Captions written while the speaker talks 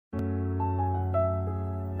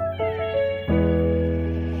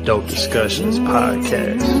Dope Discussions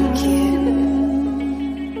Podcast.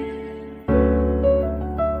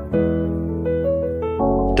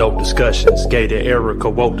 Dope discussions, gated Erica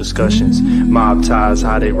woke discussions. Mob ties,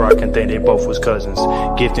 how they rock and think they both was cousins.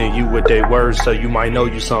 Gifting you with their words so you might know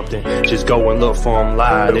you something. Just go and look for them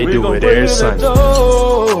live. They do it every Sunday.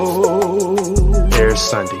 Every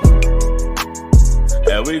Sunday.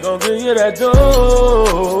 And we gon' bring you that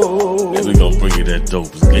dope. And we gon' bring you that dope.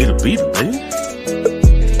 It's Gator Beat it, baby.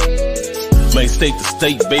 Man, state to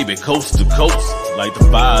state, baby, coast to coast. Like the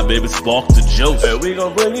vibe, baby, spark the jokes. And we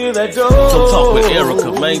gon' bring you that dope. Come talk with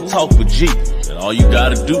Erica, man, talk with G. And all you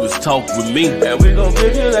gotta do is talk with me. And we gon'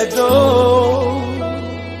 bring you that dope.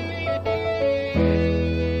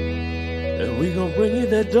 And we gon' bring you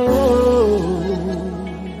that dope.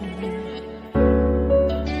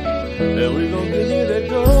 And we gon' bring you that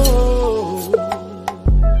dope.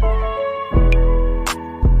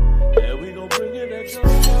 And we gon' bring you that dope.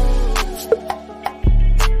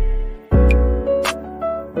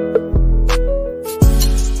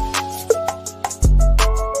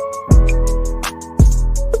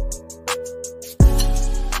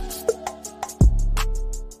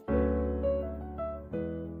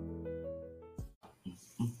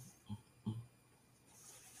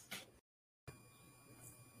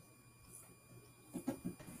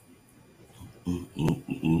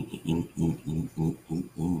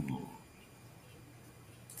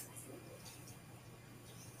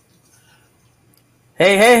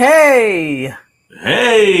 Hey,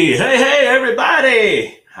 Hey,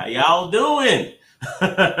 everybody. How y'all doing?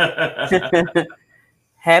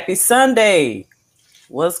 happy Sunday.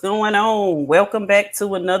 What's going on? Welcome back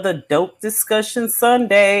to another Dope Discussion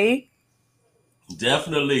Sunday.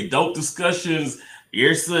 Definitely. Dope discussions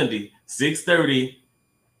every Sunday, 6:30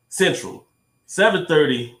 Central,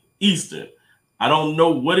 7:30 Eastern. I don't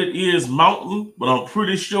know what it is Mountain, but I'm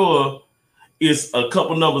pretty sure it's a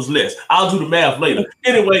couple numbers less. I'll do the math later.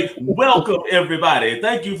 Anyway, welcome everybody.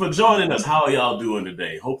 Thank you for joining us. How are y'all doing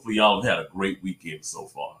today? Hopefully y'all have had a great weekend so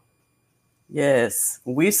far. Yes,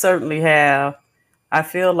 we certainly have. I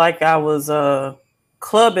feel like I was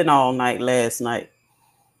clubbing all night last night.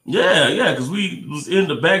 Yeah, because we was in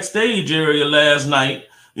the backstage area last night,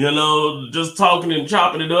 just talking and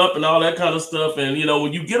chopping it up and all that kind of stuff. And,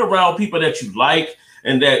 when you get around people that you like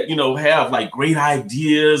and that, have like great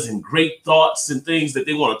ideas and great thoughts and things that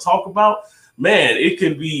they want to talk about, man, it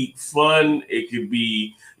can be fun. It can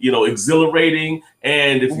be, exhilarating.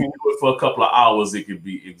 And if you do it for a couple of hours, it can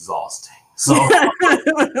be exhausting. So,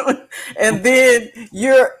 and then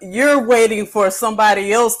you're waiting for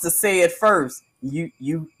somebody else to say it first. You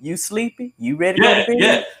sleepy? You ready to go to bed?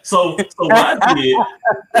 Yeah. So what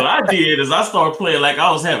I did is I started playing like I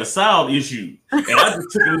was having sound issues, and I just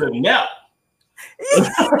took a little nap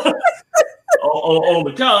on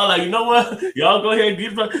the car. Like, you know what? Y'all go ahead and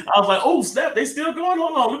get it. I was like, oh snap, they still going.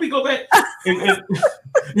 Hold on, let me go back. I'm gonna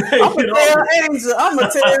tell Angel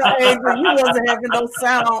you wasn't having no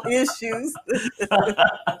sound issues.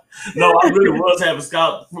 No, I really was having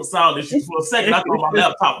sound issues for a second. I thought my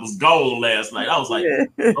laptop was gone last night. I was like,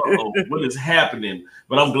 uh-oh, what is happening?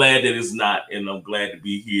 But I'm glad that it's not, and I'm glad to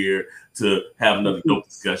be here to have another dope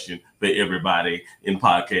discussion for everybody in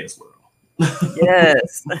podcast world.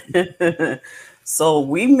 Yes. So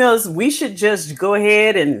we should just go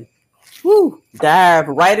ahead and dive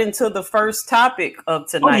right into the first topic of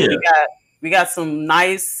tonight. Oh, yeah. We got some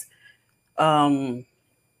nice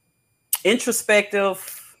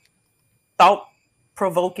introspective,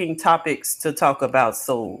 thought-provoking topics to talk about.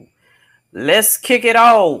 So let's kick it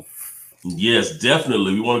off. Yes,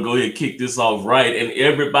 definitely. We want to go ahead and kick this off right. And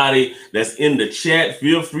everybody that's in the chat,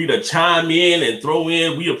 feel free to chime in and throw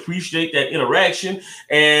in. We appreciate that interaction.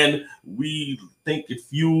 And we think it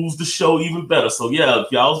fuels the show even better. So, yeah,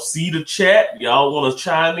 if y'all see the chat, y'all want to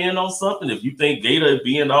chime in on something. If you think Gator is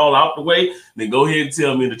being all out the way, then go ahead and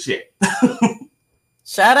tell me in the chat.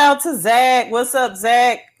 Shout out to Zach. What's up,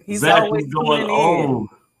 Zach? He's Zach, always going on.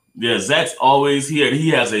 Yeah, Zach's always here. He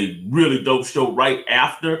has a really dope show right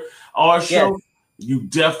after our show. Yes. You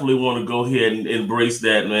definitely want to go ahead and embrace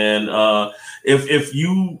that, man. If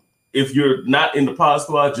you're not in the pod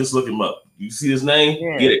squad, just look him up. You see his name?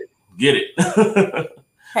 Yeah. Get it.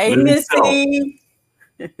 Hey, Missy.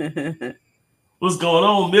 What's going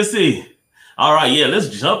on, Missy? All right, yeah, let's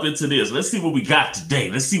jump into this. Let's see what we got today.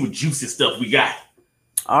 Let's see what juicy stuff we got.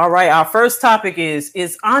 All right, our first topic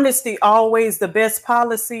is honesty always the best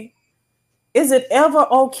policy? Is it ever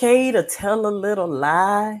okay to tell a little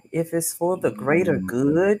lie if it's for the greater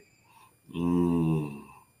good?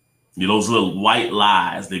 Those little white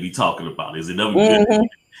lies they be talking about. Is it ever good?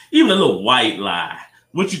 Even a little white lie.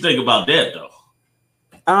 What you think about that, though?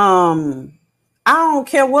 I don't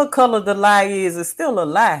care what color the lie is, it's still a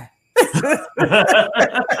lie.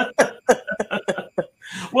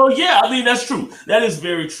 Well, yeah, I mean, that's true. That is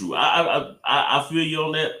very true. I feel you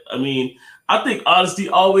on that. I mean, I think honesty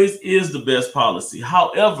always is the best policy.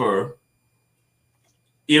 However,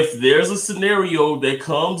 if there's a scenario that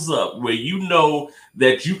comes up where you know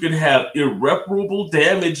that you can have irreparable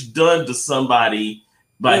damage done to somebody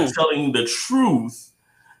by telling the truth,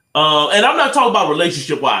 and I'm not talking about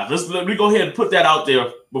relationship-wise. Let me go ahead and put that out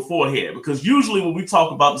there beforehand, because usually when we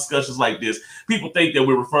talk about discussions like this, people think that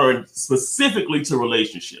we're referring specifically to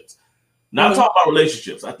relationships. Not talking about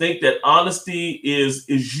relationships. I think that honesty is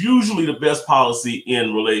usually the best policy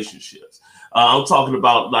in relationships. I'm talking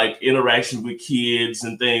about like interaction with kids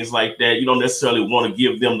and things like that. You don't necessarily want to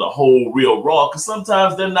give them the whole real raw, because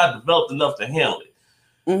sometimes they're not developed enough to handle it.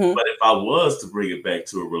 But if I was to bring it back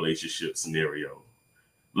to a relationship scenario,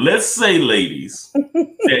 let's say, ladies,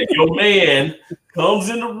 that your man comes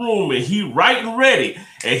in the room and he right and ready,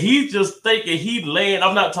 and he's just thinking he laying.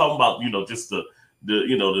 I'm not talking about, just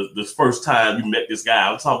the first time you met this guy.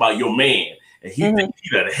 I'm talking about your man, and he think he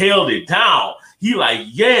done held it down. He like,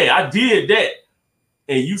 yeah, I did that,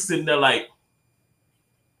 and you sitting there like,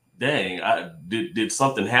 dang, did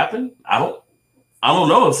something happen? I don't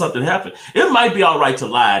know if something happened. It might be all right to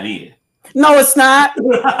lie it in. No, it's not.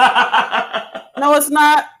 No, it's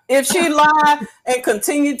not. If she lie and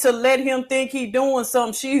continue to let him think he doing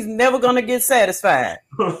something, she's never gonna get satisfied.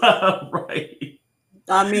 Right.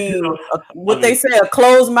 I mean, they say, a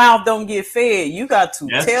closed mouth don't get fed. You got to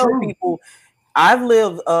tell people. I've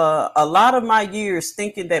lived a lot of my years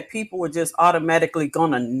thinking that people were just automatically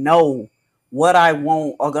gonna know what I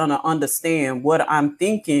want or gonna understand what I'm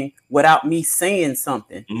thinking without me saying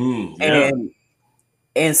something.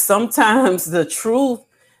 And sometimes the truth,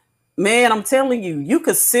 man, I'm telling you, you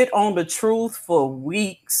could sit on the truth for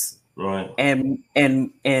weeks, right, and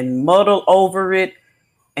muddle over it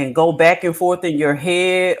and go back and forth in your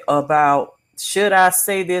head about, should I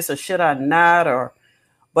say this or should I not?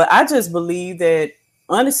 But I just believe that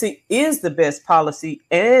honesty is the best policy,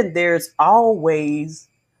 and there's always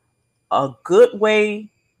a good way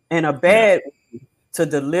and a bad way to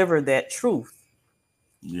deliver that truth.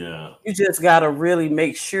 Yeah. You just got to really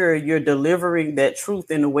make sure you're delivering that truth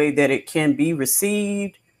in a way that it can be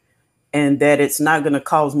received and that it's not going to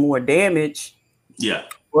cause more damage. Yeah.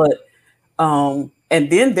 But, and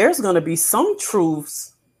then there's going to be some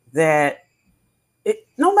truths that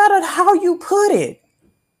no matter how you put it,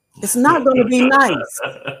 it's not going to be nice.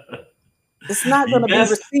 It's not going to be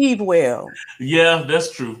received well. Yeah,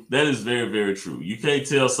 that's true. That is very, very true. You can't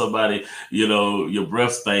tell somebody, your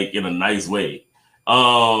breath stank in a nice way.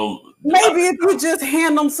 Maybe if you just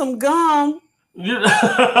hand them some gum,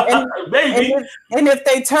 maybe. And if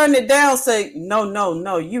they turn it down, say,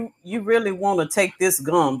 no, you really want to take this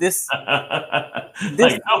gum. This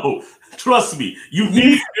like, no, trust me, you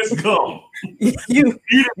need this gum. You need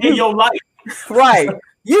it in your life. Right.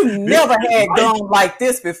 You never had gum like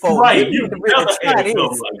this before. Right. You never had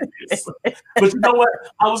gum like this. But you know what?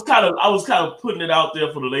 I was kind of putting it out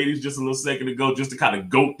there for the ladies just a little second ago, just to kind of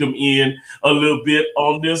goat them in a little bit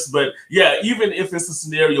on this. But yeah, even if it's a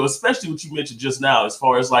scenario, especially what you mentioned just now, as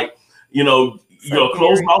far as like,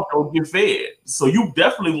 closed mouth don't get fed. So you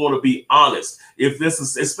definitely want to be honest. If this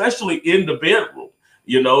is, especially in the bedroom.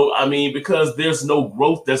 Because there's no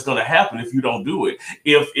growth that's going to happen if you don't do it.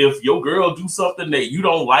 If your girl do something that you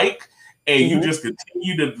don't like and you just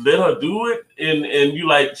continue to let her do it and you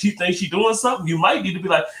like, she thinks she's doing something, you might need to be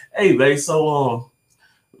like, hey, babe, so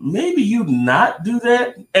maybe you not do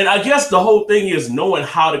that. And I guess the whole thing is knowing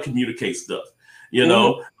how to communicate stuff.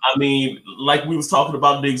 Like we was talking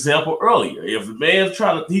about the example earlier. If the man's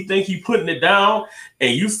he think he putting it down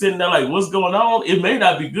and you sitting there like, what's going on? It may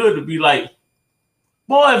not be good to be like,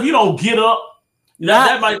 boy, if you don't get up,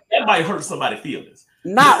 that might hurt somebody's feelings.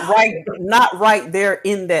 Not right there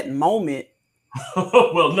in that moment.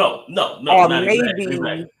 Well, no. Or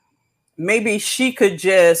maybe she could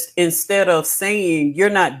just, instead of saying you're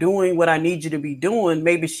not doing what I need you to be doing,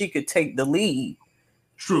 maybe she could take the lead.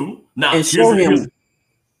 True. Now, and show him.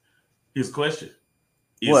 His question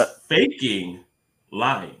is: what? Faking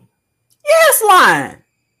lying? Yes, lying.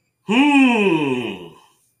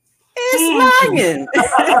 It's lying.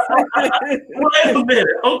 Wait a minute.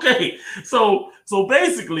 Okay. So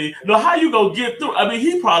basically, how you gonna get through?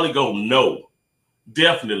 He probably gonna know,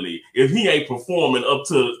 definitely, if he ain't performing up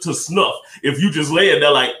to snuff. If you just laying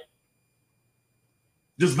there like,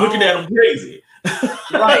 just looking at him crazy.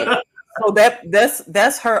 Right. So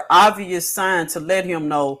that's her obvious sign to let him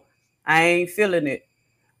know I ain't feeling it.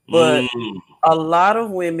 But a lot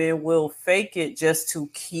of women will fake it just to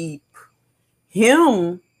keep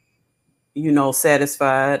him,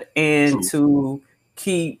 satisfied and to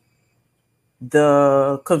keep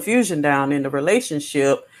the confusion down in the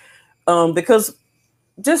relationship. Because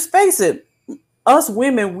just face it, us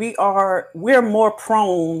women, we're more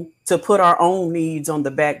prone to put our own needs on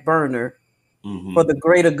the back burner for the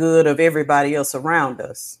greater good of everybody else around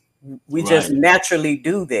us. We just naturally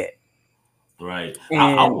do that. Right.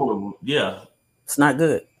 I want to, it's not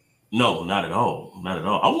good. No, not at all. Not at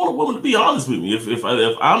all. I want a woman to be honest with me. If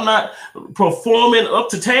I'm not performing up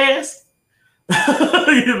to task,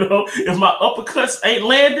 if my uppercuts ain't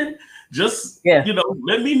landing, just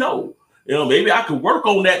let me know. Maybe I could work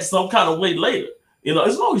on that some kind of way later.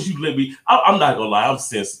 As long as you let me. I'm not gonna lie. I'm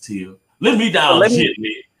sensitive. Let me down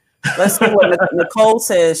gently. Let's see what Nicole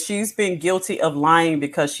says. She's been guilty of lying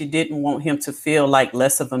because she didn't want him to feel like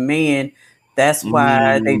less of a man. That's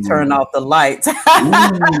why they turn off the lights. Ooh.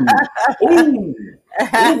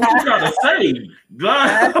 What you gotta say?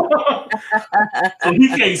 So he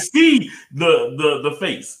can't see the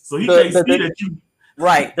face. So he can't see that you.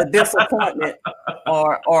 Right, the disappointment,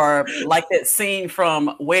 or like that scene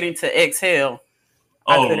from Waiting to Exhale.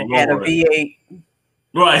 I could have had a V8.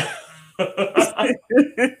 Right.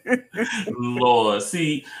 Lord,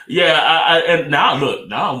 see, and now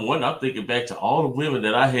look, I'm thinking back to all the women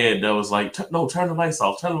that I had that was like, no, turn the lights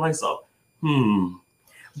off.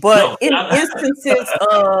 But in instances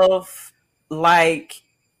of like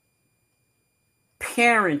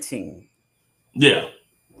parenting,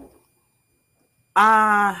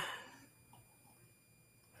 I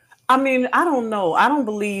mean, I don't know. I don't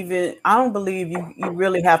believe you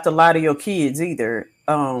really have to lie to your kids either.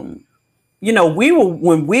 When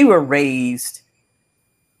we were raised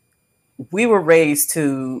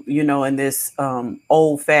to, in this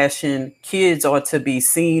old fashioned, kids are to be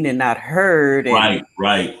seen and not heard. And,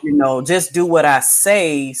 right. Just do what I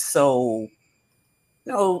say. So,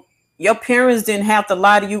 your parents didn't have to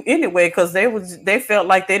lie to you anyway, because they felt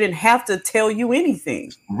like they didn't have to tell you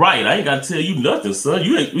anything. Right. I ain't got to tell you nothing, son.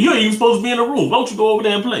 You ain't even supposed to be in the room. Why don't you go over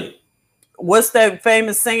there and play? What's that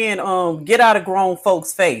famous saying? Get out of grown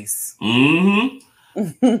folks' face.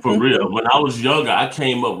 For real. When I was younger, I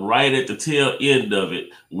came up right at the tail end of it,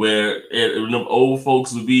 where them old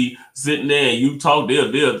folks would be sitting there and you talk,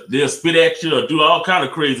 they'll spit at you or do all kind of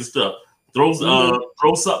crazy stuff. Throw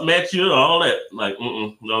something at you, all that. Like,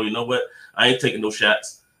 no, you know what? I ain't taking no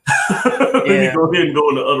shots. Let me go ahead and go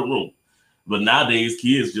in the other room. But nowadays,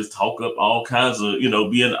 kids just talk up all kinds of,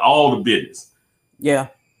 be in all the business. Yeah.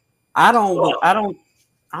 I don't know.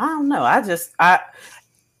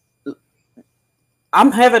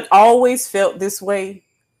 I haven't always felt this way,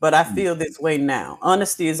 but I feel this way now.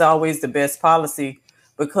 Honesty is always the best policy,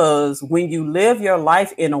 because when you live your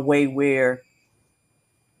life in a way where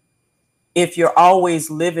if you're always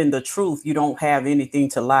living the truth, you don't have anything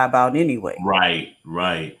to lie about anyway. Right.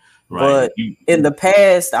 But in the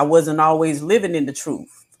past, I wasn't always living in the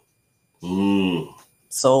truth.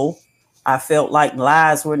 So I felt like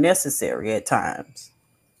lies were necessary at times.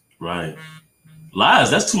 Right. Lies,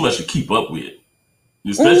 that's too much to keep up with.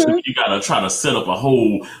 Especially if you got to try to set up a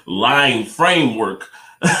whole lying framework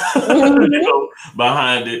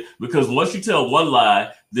behind it. Because once you tell one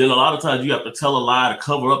lie, then a lot of times you have to tell a lie to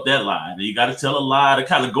cover up that lie. Then you got to tell a lie to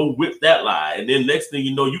kind of go with that lie. And then next thing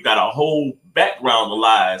you know, you got a whole background of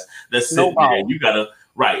lies that's sitting there. And you got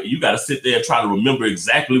to sit there and try to remember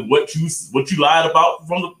exactly what you lied about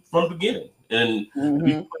from the beginning. And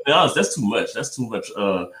to be honest, that's too much. That's too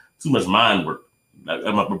much mind work.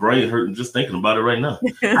 My brain hurting just thinking about it right now.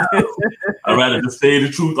 I'd rather just say the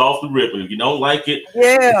truth off the rip. And if you don't like it,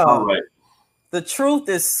 all right. The truth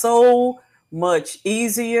is so much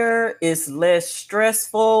easier. It's less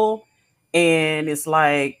stressful. And it's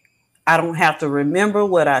like, I don't have to remember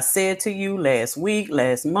what I said to you last week,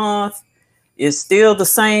 last month. It's still the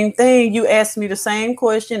same thing. You asked me the same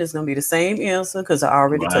question. It's going to be the same answer because I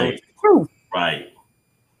already told you the truth.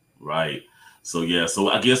 Right. So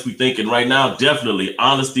I guess we're thinking right now, definitely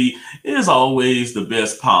honesty is always the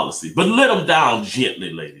best policy. But let them down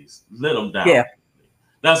gently, ladies. Let them down. Yeah.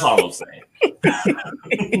 That's all I'm saying.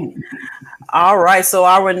 All right. So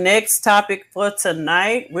our next topic for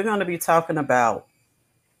tonight, we're going to be talking about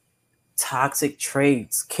toxic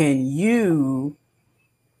traits. Can you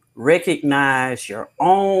recognize your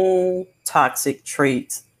own toxic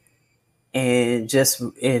traits and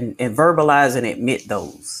verbalize and admit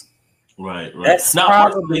those? Right. That's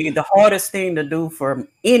probably the hardest thing to do for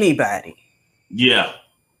anybody. Yeah.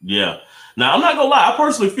 Now, I'm not gonna lie. I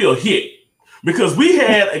personally feel hit because we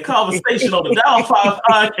had a conversation on the Down 5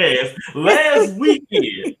 podcast last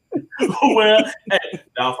weekend Well, hey,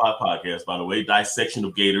 Down 5 Podcast, by the way, Dissection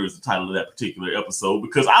of Gator is the title of that particular episode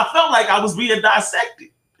because I felt like I was being dissected.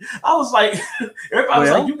 I was like, everybody was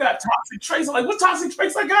like, you got toxic traits. I'm like, what toxic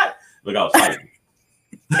traits I got? Look, I was fighting.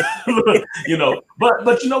 You know,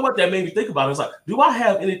 but you know what that made me think about? It's like, do I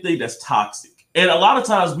have anything that's toxic? And a lot of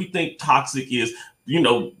times we think toxic is, you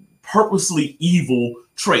know, purposely evil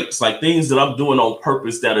traits, like things that I'm doing on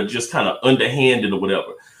purpose that are just kind of underhanded or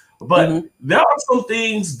whatever. But there are some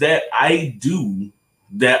things that I do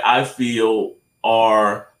that I feel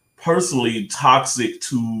are personally toxic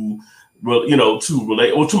to, you know, to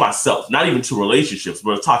relate or to myself, not even to relationships,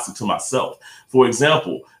 but toxic to myself. For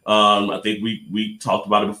example, I think we talked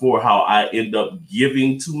about it before, how I end up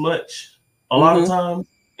giving too much a lot of times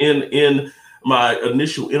in my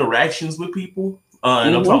initial interactions with people.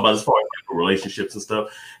 And I'm talking about as far as like relationships and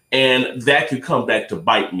stuff. And that could come back to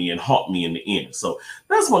bite me and haunt me in the end. So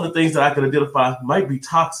that's one of the things that I could identify might be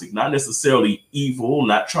toxic, not necessarily evil,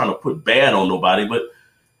 not trying to put bad on nobody, but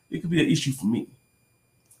it could be an issue for me.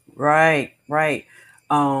 Right.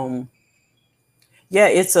 Yeah,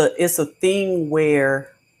 it's a thing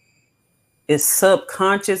where it's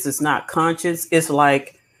subconscious, it's not conscious. It's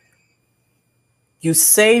like you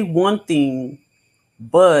say one thing,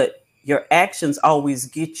 but your actions always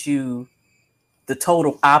get you the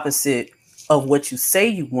total opposite of what you say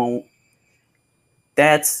you want.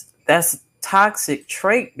 That's a toxic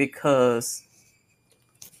trait because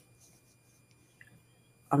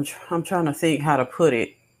I'm trying to think how to put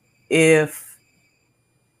it. If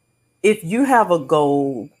you have a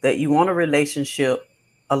goal that you want a relationship,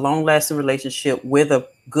 a long-lasting relationship with a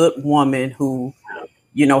good woman who,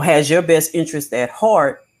 you know, has your best interest at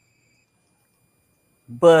heart,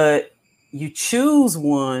 but you choose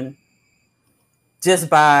one just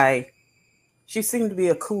by, she seemed to be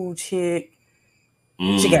a cool chick.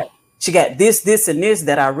 She got this, and this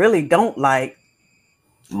that I really don't like.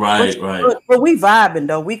 Right. But we vibing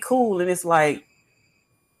though, we cool, and it's like,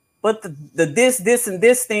 but the this, and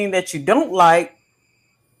this thing that you don't like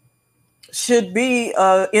should be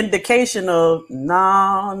an indication of,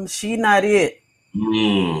 nah, she not it.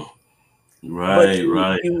 Right.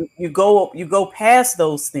 You go past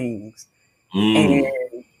those things and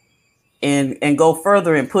go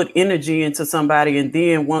further and put energy into somebody, and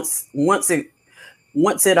then once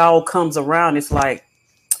it all comes around, it's like,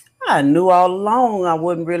 I knew all along I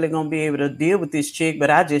wasn't really gonna be able to deal with this chick,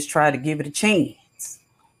 but I just tried to give it a chance.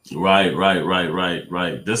 Right.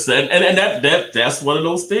 That's one of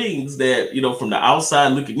those things that, you know, from the outside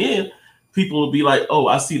looking in, people will be like, oh,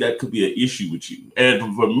 I see that could be an issue with you.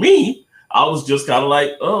 And for me, I was just kind of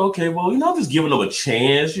like, oh, okay, well, you know, I'm just giving them a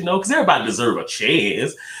chance, you know, because everybody deserves a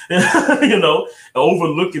chance, you know,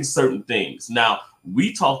 overlooking certain things. Now,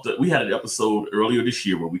 we had an episode earlier this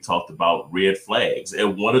year where we talked about red flags.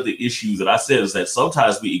 And one of the issues that I said is that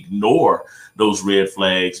sometimes we ignore those red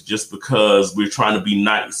flags just because we're trying to be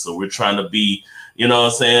nice or we're trying to be, you know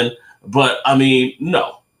what I'm saying? But I mean,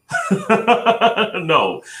 no.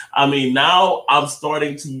 No. I mean, now I'm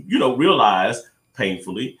starting to, you know, realize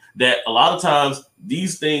painfully that a lot of times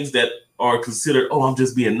these things that are considered, oh, I'm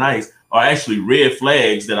just being nice, are actually red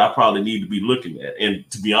flags that I probably need to be looking at. And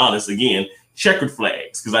to be honest, again, checkered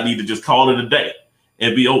flags, because I need to just call it a day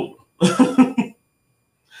and be over.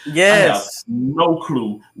 Yes. I have no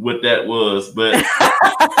clue what that was, but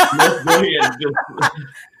let's go ahead and just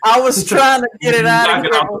I was trying to get it out. Knock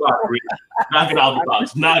it out the box, Rick. Knock it out the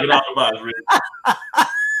box. Knock it out the box, Rick.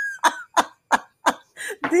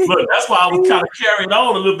 Look, that's why I was kind of carrying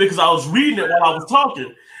on a little bit, because I was reading it while I was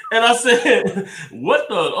talking. And I said, what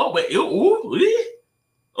the? Oh, wait. Oh,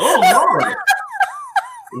 Lord.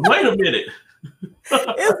 Wait a minute.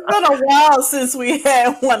 It's been a while since we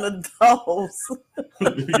had one of those.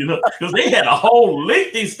 You know, because they had a whole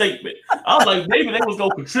lengthy statement. I was like, maybe they was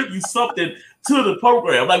going to contribute something to the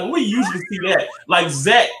program. Like, we usually see that. Like,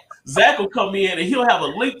 Zach will come in and he'll have a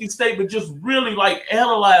lengthy statement just really like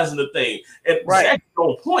analyzing the thing. And Zach's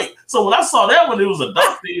on point. So when I saw that one, it was a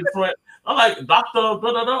doctor in front. I'm like, doctor,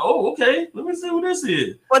 oh, okay. Let me see what this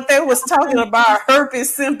is. But they was talking about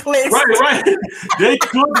herpes simplex. Right. They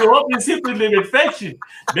could go up and simply infection.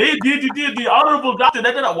 They did the honorable doctor.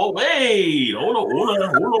 Whoa, wait. Hold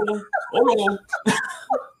on.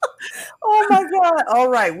 Oh my God. All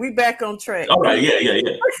right. We back on track. All right. Yeah.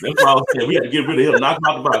 That's what I was saying. We had to get rid of him. Knock him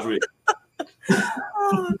out the box, Rick.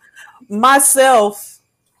 Myself,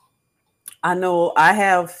 I know I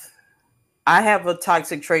have a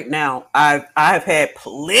toxic trait now. I have had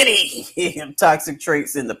plenty of toxic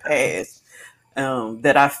traits in the past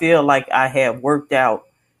that I feel like I have worked out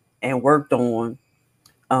and worked on.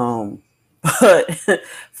 But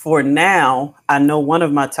for now, I know one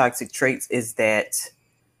of my toxic traits is that,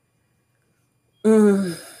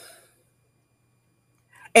 and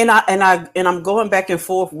I'm going back and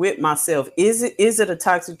forth with myself. Is it a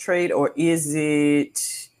toxic trait, or is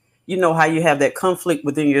it, you know, how you have that conflict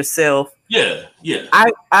within yourself? Yeah.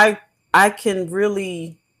 I can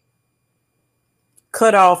really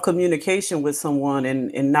cut off communication with someone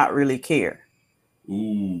and not really care.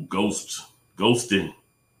 Ooh, ghosting.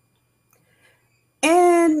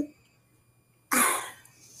 And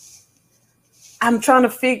I'm trying to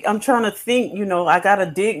think, you know, I gotta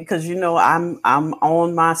dig, because, you know, I'm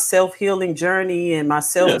on my self-healing journey and my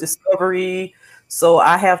self-discovery. So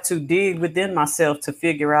I have to dig within myself to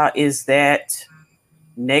figure out, is that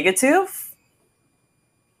negative?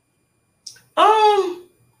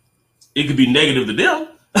 It could be negative to them.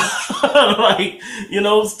 Like, you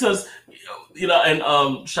know, because, you know,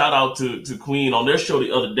 and shout out to Queen on their show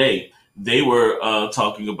the other day. They were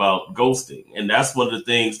talking about ghosting, and that's one of the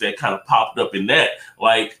things that kind of popped up in that.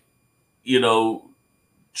 Like, you know,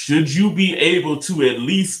 should you be able to at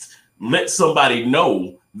least let somebody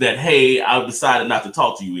know that, hey, I've decided not to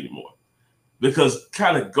talk to you anymore? Because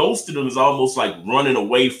kind of ghosting them is almost like running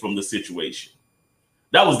away from the situation.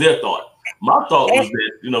 That was their thought. My thought was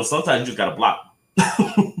that, you know, sometimes you just gotta block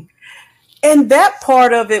them. And that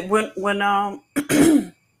part of it, when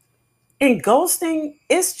in ghosting,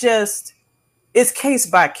 it's case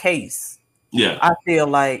by case. Yeah, I feel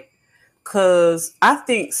like, because I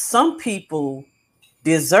think some people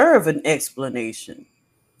deserve an explanation.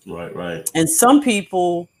 Right. And some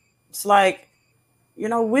people, it's like, you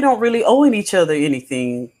know, we don't really owe each other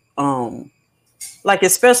anything. Like,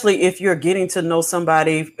 especially if you're getting to know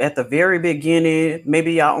somebody at the very beginning,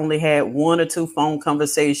 maybe y'all only had 1 or 2 phone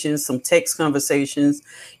conversations, some text conversations,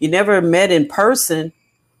 you never met in person.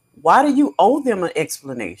 Why do you owe them an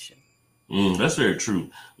explanation? That's very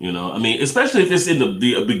true. You know, I mean, especially if it's in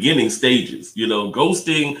the beginning stages. You know,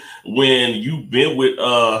 ghosting when you've been with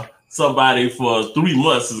somebody for 3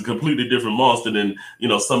 months is a completely different monster than, you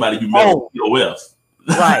know, somebody you met with POF.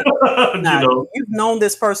 Right. Now, you know? You've known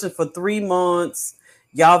this person for 3 months.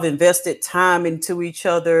 Y'all have invested time into each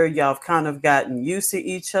other. Y'all have kind of gotten used to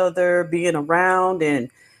each other being around, and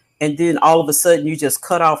then all of a sudden you just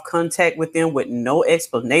cut off contact with them with no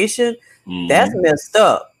explanation. That's messed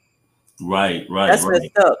up. Right. That's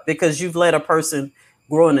messed up, because you've let a person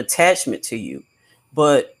grow an attachment to you.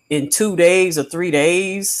 But in 2 days or 3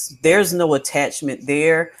 days, there's no attachment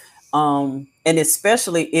there. And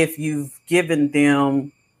especially if you've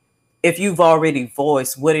already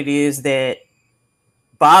voiced what it is that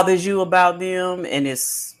bothers you about them, and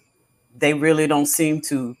they really don't seem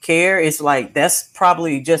to care. It's like, that's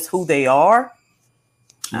probably just who they are.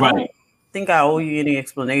 Right. I don't think I owe you any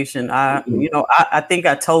explanation. I think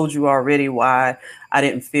I told you already why I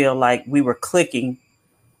didn't feel like we were clicking.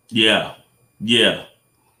 Yeah. Right.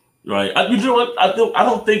 You know what? I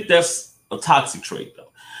don't think that's a toxic trait,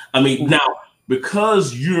 though. I mean, now,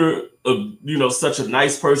 because you're such a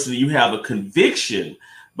nice person, you have a conviction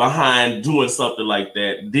behind doing something like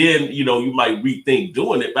that, then, you know, you might rethink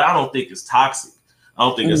doing it, but I don't think it's toxic. I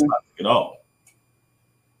don't think it's toxic at all.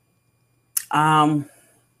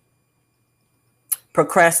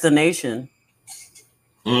 Procrastination.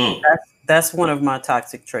 That's one of my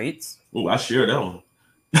toxic traits. Oh, I share that one.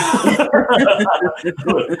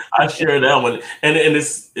 I share that one, and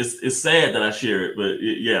it's sad that I share it, but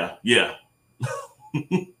yeah.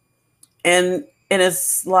 And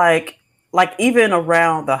it's like even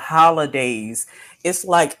around the holidays, it's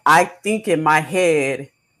like I think in my head,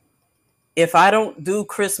 if I don't do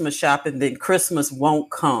Christmas shopping, then Christmas won't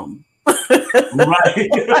come. Right.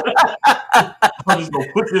 I'm just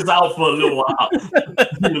gonna put this out for a little while.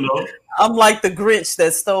 You know, I'm like the Grinch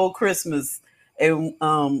that stole Christmas. And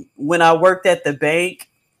when I worked at the bank,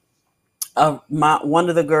 one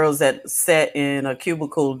of the girls that sat in a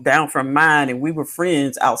cubicle down from mine, and we were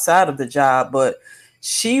friends outside of the job, but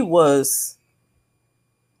she like,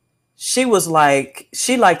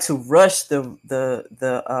 she liked to rush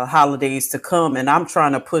the holidays to come, and I'm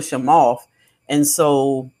trying to push them off. And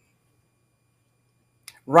so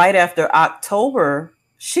right after October,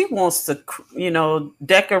 she wants to,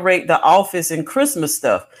 decorate the office and Christmas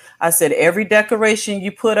stuff. I said, every decoration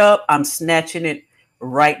you put up, I'm snatching it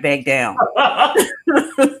right back down. No,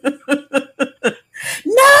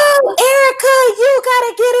 Erica, you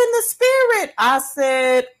gotta get in the spirit. I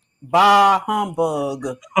said, bah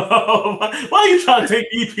humbug. Why are you trying to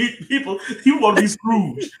take people? You want to be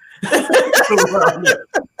Scrooge. The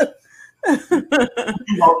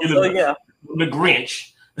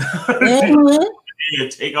Grinch.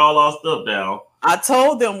 And take all our stuff down. I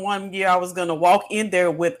told them one year I was going to walk in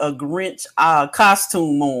there with a Grinch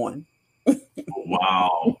costume on.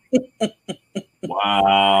 Wow.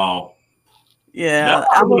 Wow. Yeah,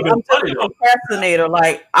 I'm just a procrastinator.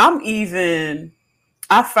 Like I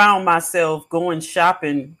found myself going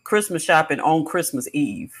shopping, Christmas shopping on Christmas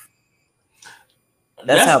Eve.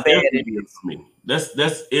 That's how bad it is for me.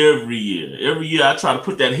 That's every year. Every year I try to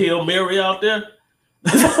put that Hail Mary out there.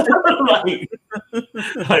 like,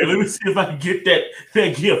 let me see if I can get that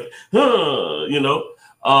gift. You know.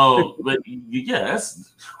 But yeah,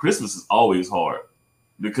 that's Christmas is always hard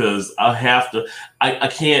because I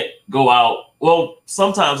can't go out. Well,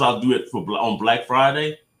 sometimes I'll do it on Black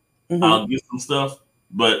Friday. Mm-hmm. I'll get some stuff,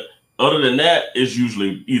 but other than that, it's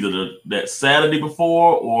usually either that Saturday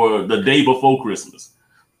before or the day before Christmas.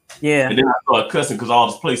 Yeah. And then I start cussing because all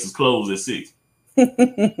this places close at 6.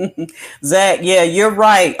 Zach, yeah, you're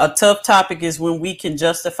right. A tough topic is when we can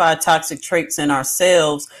justify toxic traits in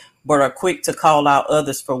ourselves, but are quick to call out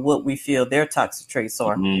others for what we feel their toxic traits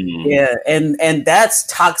are. Mm. Yeah, and that's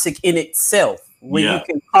toxic in itself. When you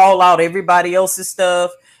can call out everybody else's stuff,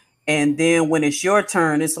 and then when it's your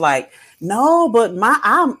turn, it's like, no, but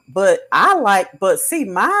see,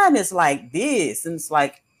 mine is like this, and it's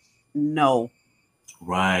like, no.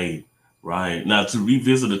 Right. Now, to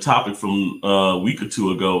revisit the topic from a week or two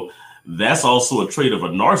ago, that's also a trait of a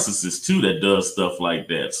narcissist too that does stuff like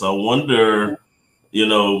that. So I wonder,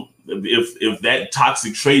 if that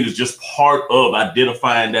toxic trait is just part of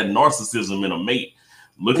identifying that narcissism in a mate,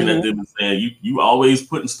 looking at them and saying, you always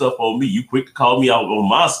putting stuff on me. You quick to call me out on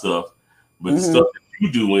my stuff, but the stuff that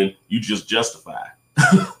you doing, you just justify.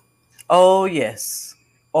 Oh, yes.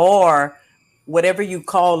 Or whatever you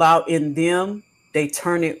call out in them, they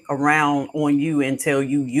turn it around on you and tell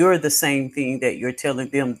you you're the same thing that you're telling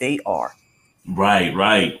them they are.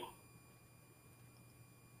 Right.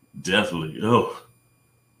 Definitely. Oh,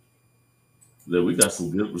 we got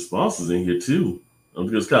some good responses in here too. I'm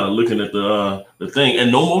just kind of looking at the thing,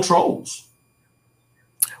 and no more trolls.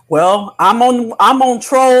 Well, I'm on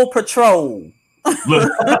troll patrol. You say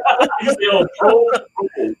on troll?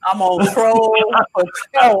 I'm on troll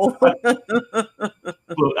patrol.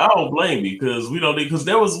 Look, I don't blame you because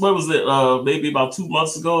there was, what was it, maybe about 2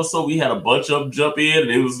 months ago or so, we had a bunch of them jump in, and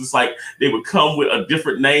it was just like they would come with a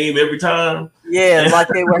different name every time. Yeah, like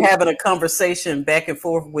they were having a conversation back and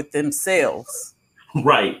forth with themselves.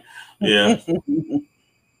 Right. Yeah.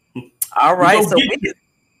 All right. So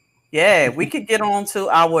we could get on to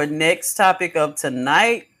our next topic of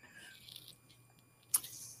tonight.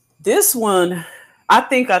 This one, I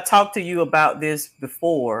think I talked to you about this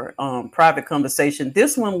before, private conversation.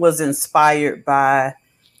 This one was inspired by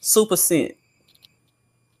Super Scent.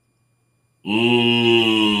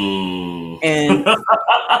 And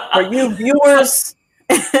for you viewers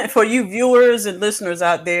and listeners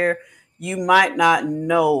out there, you might not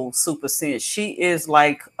know Super Scent. She is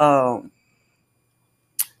like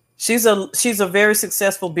she's a very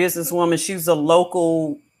successful businesswoman. She's a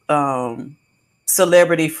local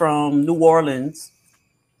celebrity from New Orleans,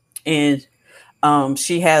 and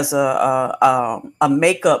she has a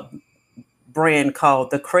makeup brand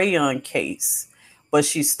called The Crayon Case. But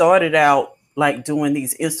she started out like doing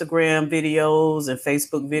these Instagram videos and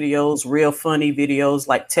Facebook videos, real funny videos,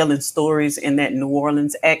 like telling stories in that New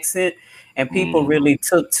Orleans accent. And people really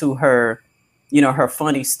took to her, her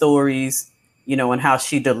funny stories, and how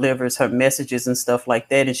she delivers her messages and stuff like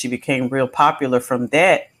that. And she became real popular from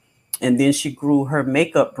that. And then she grew her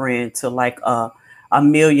makeup brand to like a $1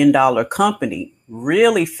 million company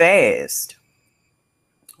really fast.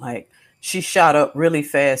 Like she shot up really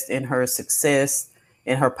fast in her success,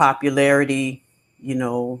 in her popularity,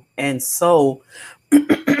 and so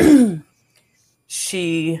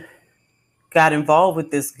she got involved with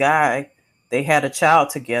this guy. They had a child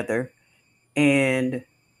together, and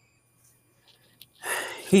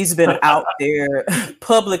he's been out there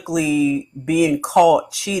publicly being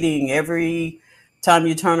caught cheating. Every time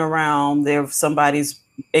you turn around, somebody's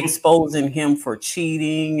exposing him for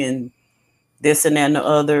cheating and this and that and the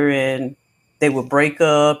other, and they would break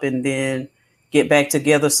up and then get back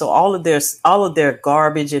together. So all of their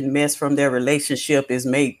garbage and mess from their relationship is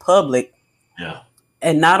made public. Yeah.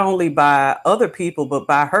 And not only by other people, but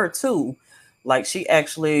by her too. Like she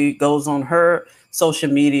actually goes on her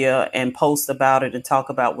social media and post about it and talk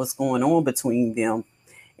about what's going on between them.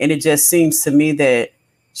 And it just seems to me that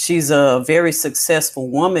she's a very successful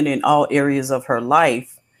woman in all areas of her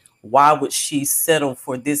life. Why would she settle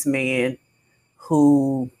for this man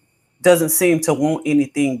who doesn't seem to want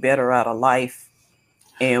anything better out of life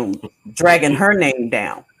and dragging her name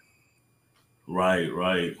down? Right.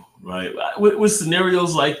 Right. With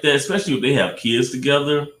scenarios like that, especially if they have kids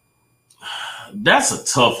together, that's a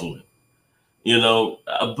tough one,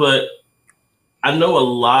 but I know a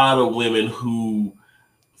lot of women who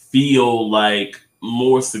feel like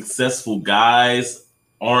more successful guys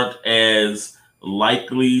aren't as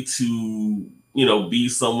likely to, be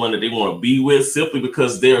someone that they want to be with, simply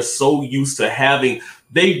because they're so used to having,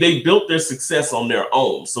 they built their success on their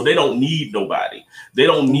own. So they don't need nobody. They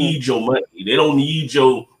don't need your money. They don't need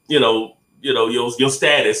your, your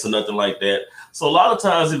status or nothing like that. So a lot of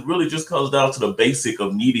times it really just comes down to the basic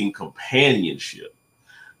of needing companionship.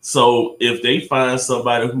 So if they find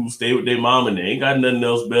somebody who stay with their mom and they ain't got nothing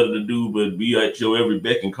else better to do but be at your every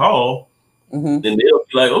beck and call, then they'll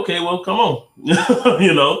be like, okay, well, come on,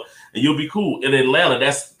 and you'll be cool. In Atlanta,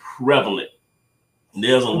 that's prevalent.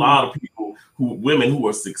 There's a lot of people women who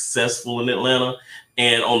are successful in Atlanta.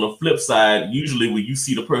 And on the flip side, usually when you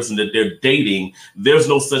see the person that they're dating, there's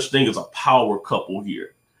no such thing as a power couple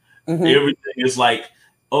here. Everything is like,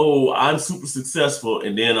 oh, I'm super successful,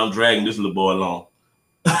 and then I'm dragging this little boy along.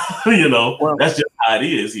 Well, that's just how it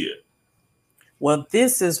is here. Well,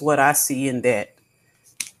 this is what I see in that.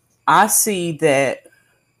 I see that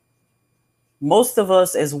most of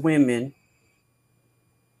us as women,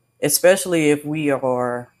 especially if we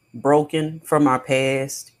are broken from our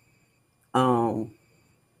past,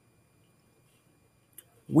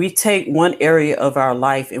 we take one area of our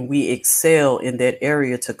life and we excel in that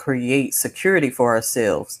area to create security for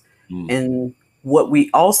ourselves. And what we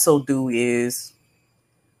also do is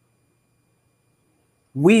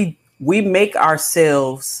we make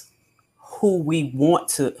ourselves who we want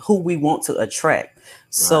to attract. Right.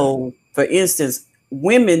 So, for instance,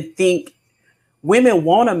 women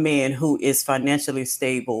want a man who is financially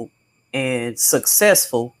stable and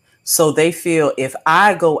successful. So they feel if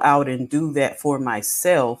I go out and do that for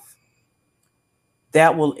myself,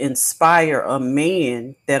 that will inspire a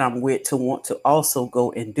man that I'm with to want to also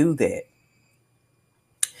go and do that.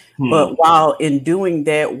 But while in doing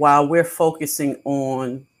that, while we're focusing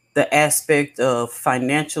on the aspect of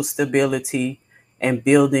financial stability and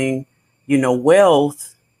building,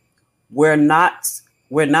 wealth, we're not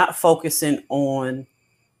focusing on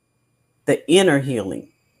the inner healing.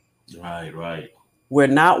 Right. We're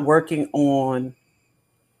not working on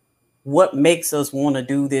what makes us want to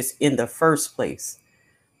do this in the first place.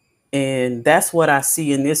 And that's what I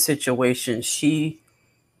see in this situation. She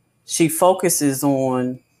focuses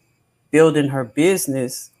on building her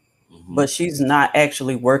business, but she's not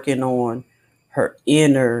actually working on her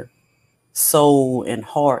inner soul and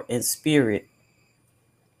heart and spirit.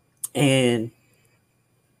 And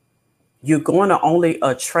you're going to only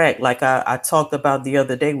attract, like I talked about the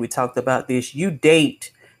other day, we talked about this, you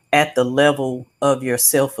date at the level of your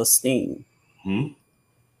self-esteem.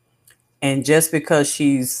 And just because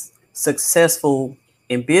she's successful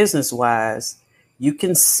in business-wise, you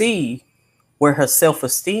can see where her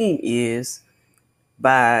self-esteem is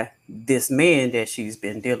by this man that she's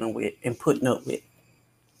been dealing with and putting up with.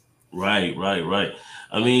 Right.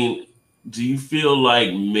 I mean, do you feel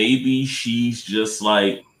like maybe she's just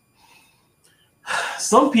like,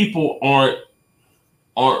 some people aren't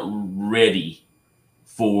ready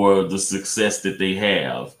for the success that they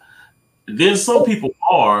have. Then some people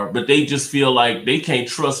are, but they just feel like they can't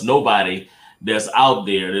trust nobody that's out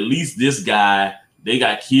there. At least this guy, they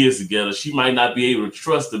got kids together. She might not be able to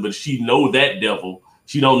trust him, but she know that devil.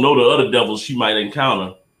 She don't know the other devils she might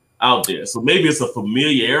encounter out there. So maybe it's a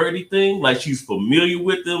familiarity thing, like she's familiar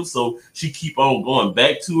with them, so she keep on going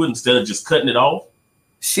back to it instead of just cutting it off.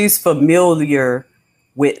 She's familiar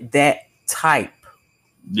with that type.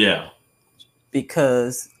 Yeah.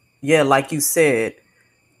 Because, like you said,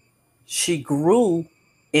 she grew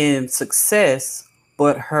in success,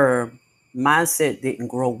 but her mindset didn't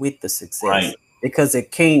grow with the success because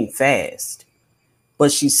it came fast.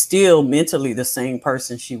 But she's still mentally the same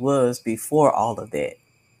person she was before all of that.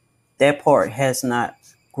 That part has not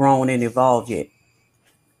grown and evolved yet.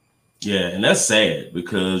 Yeah, and that's sad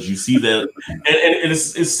because you see that, and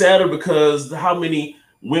it's sadder because how many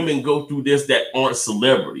women go through this that aren't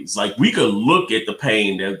celebrities. Like, we could look at the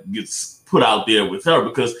pain that gets put out there with her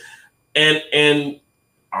because, and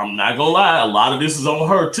I'm not gonna lie, a lot of this is on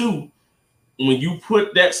her too. When you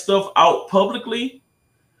put that stuff out publicly,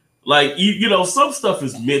 like, you know, some stuff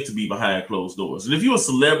is meant to be behind closed doors. And if you're a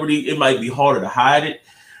celebrity, it might be harder to hide it,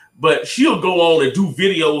 but she'll go on and do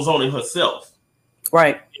videos on it herself.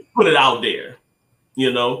 Right. Put it out there.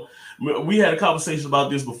 You know, we had a conversation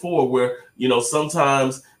about this before where, you know,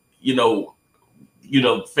 sometimes, you know,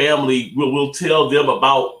 family will tell them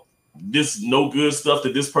about this no good stuff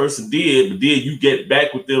that this person did, but then you get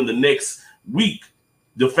back with them the next week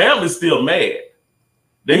The family's still mad.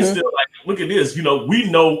 They still like, look at this. You know, we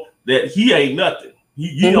know that he ain't nothing.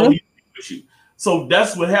 He don't need to be with you. So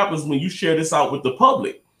that's what happens when you share this out with the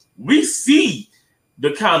public. We see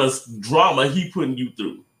the kind of drama he putting you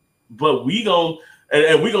through, but we gonna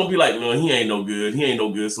be like, no, he ain't no good. He ain't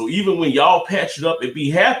no good. So even when y'all patch it up and be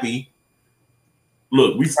happy,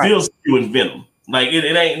 look, we still spewing venom. Like it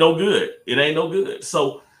ain't no good. It ain't no good.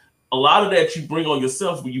 So a lot of that you bring on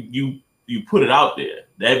yourself when you put it out there.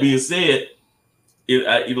 That being said,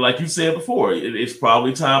 like you said before, it's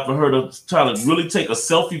probably time for her to try to really take a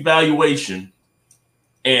self-evaluation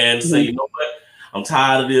and say, you know what, I'm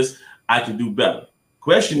tired of this. I can do better.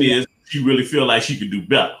 Question is, she really feel like she could do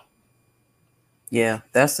better? Yeah,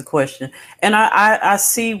 that's the question. And I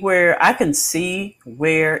see where I can see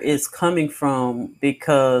where it's coming from,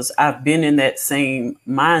 because I've been in that same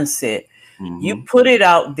mindset. You put it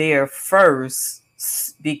out there first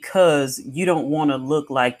because you don't want to look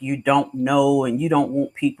like you don't know, and you don't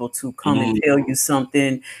want people to come and tell you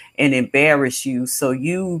something and embarrass you. So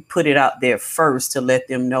you put it out there first to let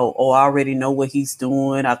them know, oh, I already know what he's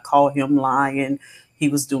doing. I caught him lying. He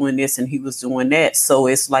was doing this and he was doing that. So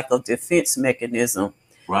it's like a defense mechanism.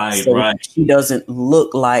 Right, so right. She doesn't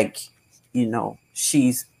look like, you know,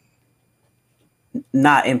 she's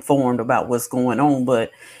not informed about what's going on, but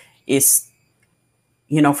it's,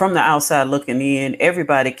 you know, from the outside looking in,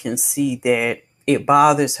 everybody can see that it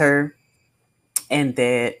bothers her and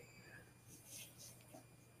that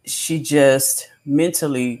she just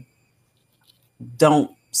mentally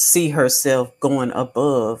don't see herself going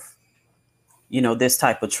above, you know, this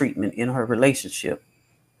type of treatment in her relationship.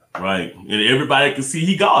 Right. And everybody can see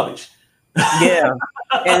he garbage. Yeah.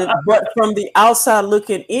 But from the outside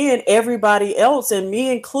looking in, everybody else, and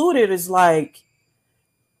me included, is like,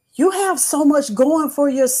 you have so much going for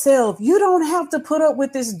yourself. You don't have to put up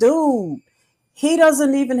with this dude. He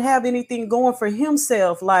doesn't even have anything going for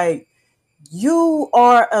himself. Like, you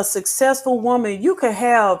are a successful woman. You could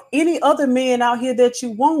have any other man out here that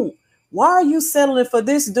you want. Why are you settling for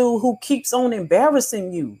this dude who keeps on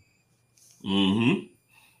embarrassing you? And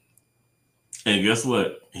guess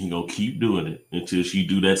what? He gonna keep doing it until she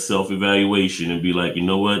do that self-evaluation and be like, you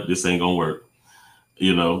know what? This ain't gonna work.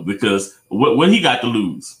 You know, because what he got to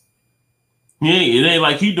lose? It ain't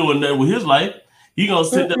like he doing that with his life. He gonna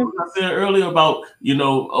sit there, like I said earlier about, you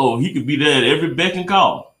know, oh, he could be there at every beck and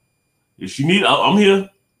call. If she need, I'm here.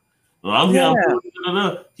 I'm here.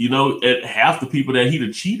 You know, and half the people that he'd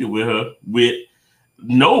have cheated with her with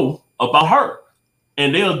know about her.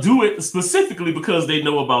 And they'll do it specifically because they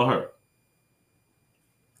know about her.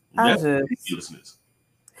 That's ridiculousness.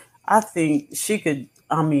 I think she could,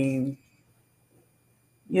 I mean,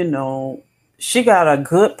 you know, she got a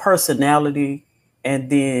good personality,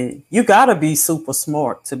 and then you got to be super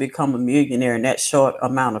smart to become a millionaire in that short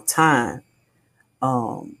amount of time.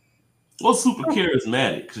 Well, super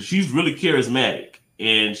charismatic, because she's really charismatic,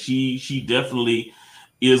 and she definitely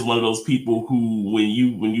is one of those people who, when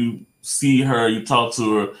you see her, you talk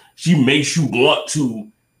to her, she makes you want to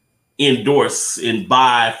endorse and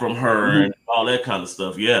buy from her and all that kind of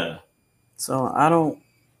stuff. Yeah. So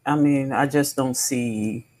I just don't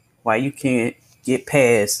see why you can't get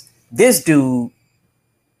past this dude.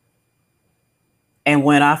 And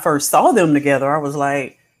when I first saw them together, I was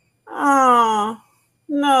like, oh,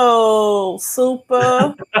 no,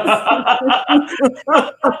 Super.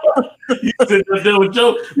 You sit there with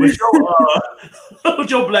your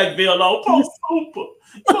black veil on. Oh, Super.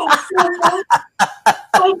 Oh, Super.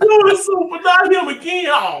 I'm doing Super. Not him again.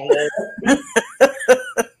 Oh.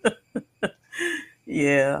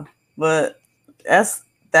 Yeah, but that's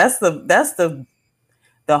the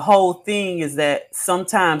whole thing, is that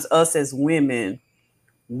sometimes us as women,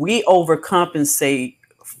 we overcompensate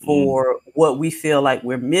for what we feel like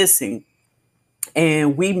we're missing.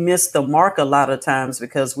 And we miss the mark a lot of times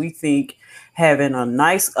because we think having a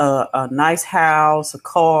nice house, a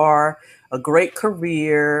car, a great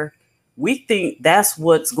career, we think that's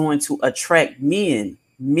what's going to attract men.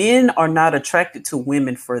 Men are not attracted to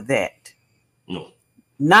women for that. No.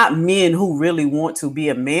 Not men who really want to be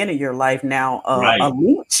a man in your life. Now, right. a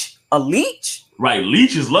leech. Right.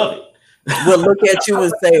 Leeches love it. Will look at you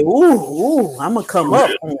and say, ooh, I'm going to come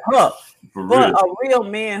up on her. But a real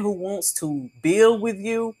man who wants to build with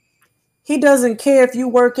you, he doesn't care if you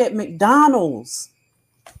work at McDonald's.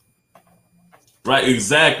 Right,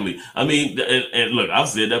 exactly. I mean, and look, I've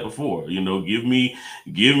said that before. You know, give me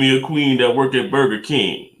a queen that worked at Burger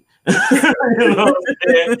King. You know what I'm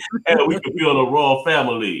saying? And we can build a royal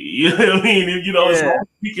family. You know what I mean? You know, so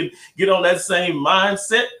we can get on that same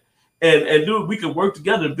mindset and do it. We can work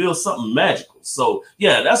together and build something magical. So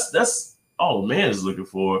yeah, that's all a man is looking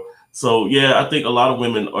for. So yeah, I think a lot of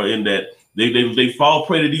women are in that they fall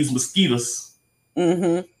prey to these mosquitoes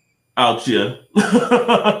out here.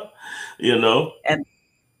 You know? And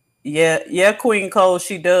yeah, Queen Cole,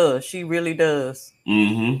 she does. She really does.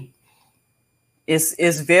 Mm-hmm.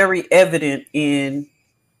 It's very evident in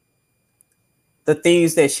the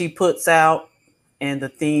things that she puts out and the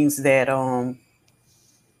things that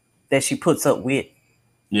she puts up with.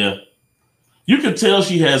 Yeah. You can tell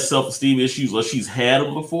she has self-esteem issues, or she's had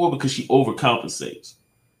them before, because she overcompensates.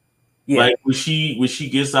 Yeah. Like when she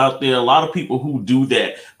gets out there, a lot of people who do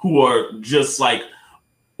that, who are just like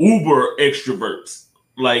uber extroverts,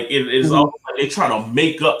 like it is almost like they're trying to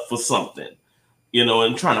make up for something, you know,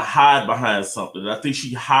 and trying to hide behind something. And I think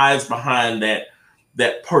she hides behind that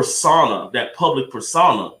persona, that public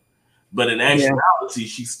persona, but in actuality,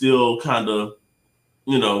 she's still kind of,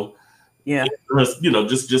 you know,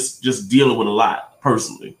 just dealing with a lot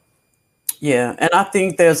personally. Yeah, and I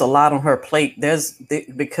think there's a lot on her plate.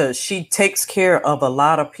 Because she takes care of a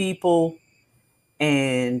lot of people,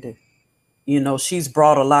 and you know, she's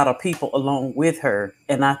brought a lot of people along with her,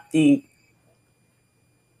 and I think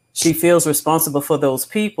she feels responsible for those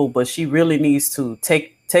people, but she really needs to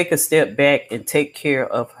take a step back and take care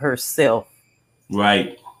of herself.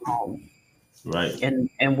 Right. Right.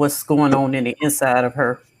 And what's going on in the inside of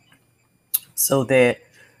her, so that,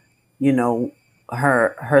 you know,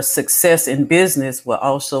 her success in business will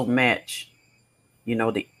also match, you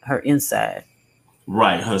know, her inside.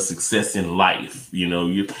 Right, her success in life. You know,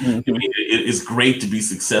 it's great to be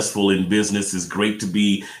successful in business. It's great to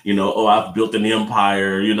be, you know, oh, I've built an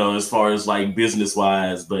empire, you know, as far as like business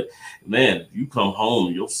wise. But man, you come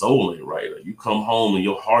home, your soul ain't right. Or you come home and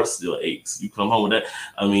your heart still aches. You come home with that.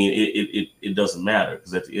 I mean, it doesn't matter,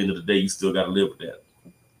 because at the end of the day, you still got to live with that.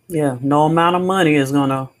 Yeah, no amount of money is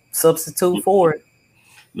gonna substitute for it.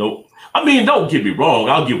 Nope. I mean, don't get me wrong.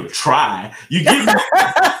 I'll give it a try. You give me.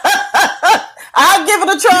 I'll give it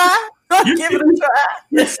a try. I might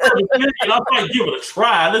give it a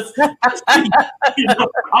try. Let's see. You know,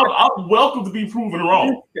 I'm welcome to be proven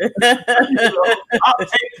wrong. You know, I'll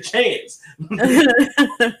take the chance.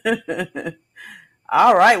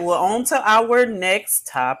 All right. Well, on to our next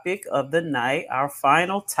topic of the night, our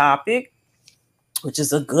final topic, which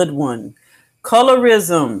is a good one.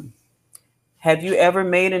 Colorism. Have you ever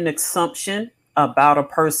made an assumption about a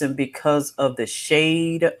person because of the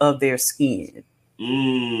shade of their skin?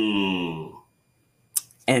 And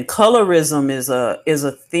colorism is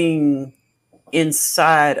a thing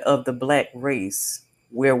inside of the Black race,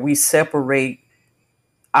 where we separate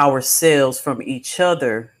ourselves from each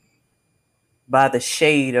other by the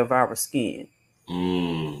shade of our skin.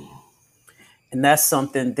 And that's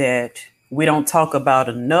something that we don't talk about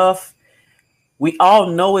enough. We all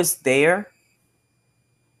know it's there,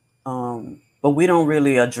 but we don't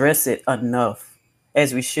really address it enough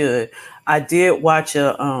as we should. I did watch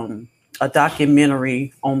a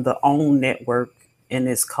documentary on the OWN network, and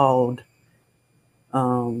it's called,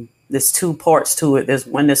 there's two parts to it. There's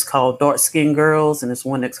one that's called Dark Skinned Girls, and there's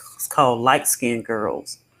one that's called Light Skinned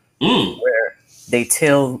Girls, where they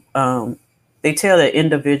tell the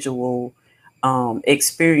individual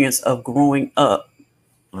experience of growing up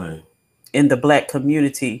in the Black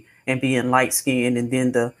community and being light skinned, and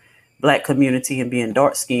then the Black community and being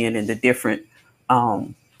dark skinned, and the different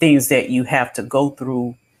things that you have to go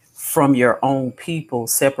through from your own people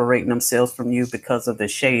separating themselves from you because of the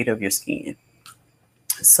shade of your skin.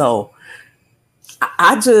 So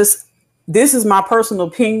this is my personal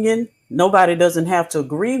opinion. Nobody doesn't have to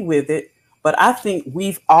agree with it, but I think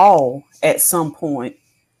we've all at some point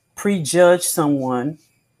prejudged someone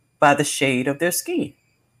by the shade of their skin.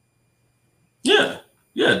 Yeah,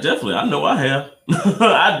 definitely. I know I have.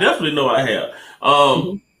 I definitely know I have.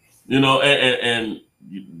 You know, and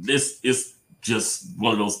this is just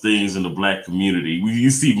one of those things in the Black community. You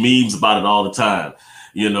see memes about it all the time.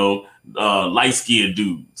 You know, light-skinned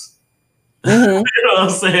dudes. You know what I'm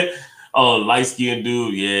saying? Oh, light-skinned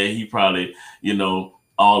dude, yeah, he probably, you know,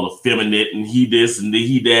 all effeminate, and he this and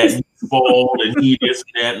he that, and he's spoiled, and he this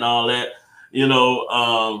and that and all that. You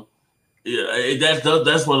know,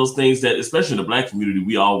 that's one of those things that, especially in the Black community,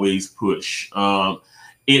 we always push.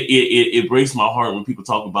 It breaks my heart when people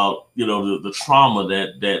talk about, you know, the trauma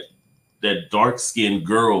that dark-skinned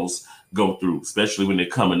girls go through, especially when they're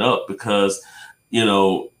coming up, because, you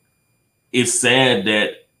know, it's sad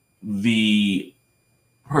that the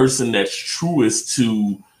person that's truest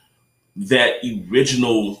to the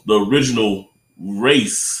original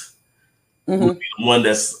race would be the one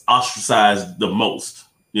that's ostracized the most,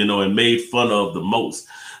 you know, and made fun of the most.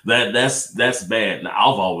 That's bad. Now,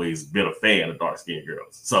 I've always been a fan of dark-skinned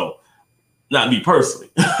girls, so Not me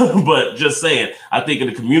personally, but just saying, I think in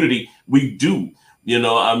the community we do. You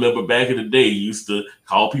know, I remember back in the day, you used to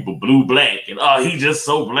call people blue black, and oh, he just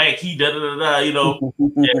so black, he da da da da, you know,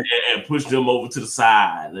 and push them over to the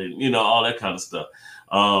side, and you know, all that kind of stuff.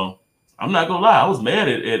 I'm not gonna lie, I was mad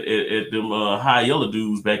at them high yellow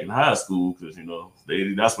dudes back in high school because you know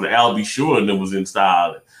that's when Al B. Sure and them was in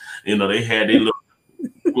style. And, you know, they had their little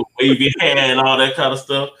wavy hair and all that kind of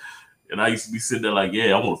stuff, and I used to be sitting there like,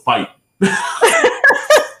 yeah, I want to fight.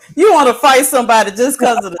 You want to fight somebody just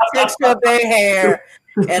because of the texture of their hair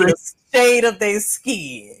and the shade of their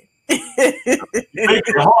skin. You make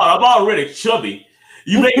it hard. I'm already chubby.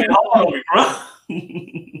 You make it hard on me,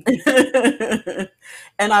 bro.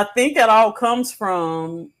 And I think it all comes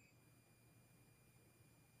from,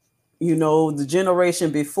 you know, the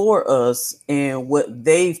generation before us and what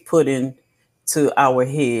they've put into our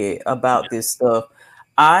head about this stuff.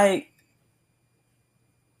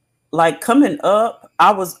 Like coming up,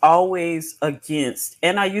 I was always against,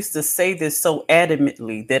 and I used to say this so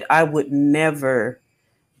adamantly that I would never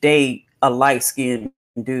date a light-skinned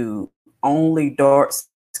dude, only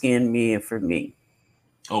dark-skinned men for me.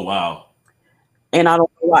 Oh, wow. And I don't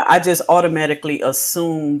know why, I just automatically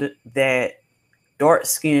assumed that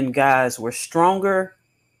dark-skinned guys were stronger,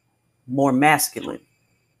 more masculine,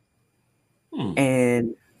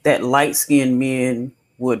 and that light-skinned men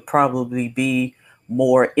would probably be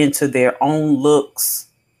more into their own looks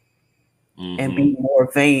and be more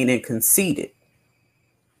vain and conceited.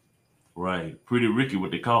 Right. Pretty Ricky,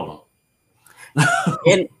 what they call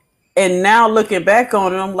him. and now looking back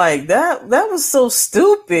on it, I'm like, that was so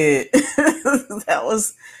stupid. that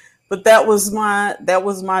was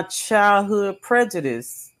my childhood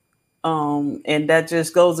prejudice. And that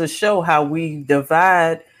just goes to show how we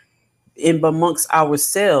divide in amongst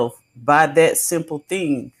ourselves by that simple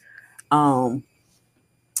thing.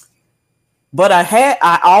 But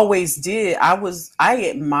I always did. I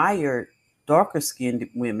admired darker skinned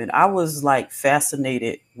women. I was like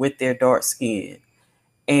fascinated with their dark skin.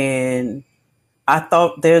 And I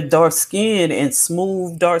thought their dark skin and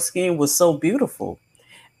smooth dark skin was so beautiful.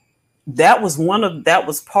 That was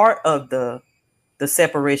part of the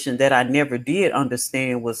separation that I never did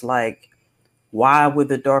understand, was like, why would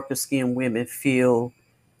the darker skinned women feel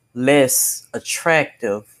less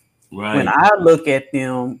attractive? Right. When I look at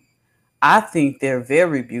them, I think they're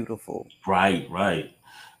very beautiful. Right.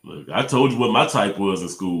 Look, I told you what my type was in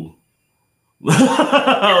school.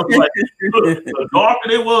 I was like, look, the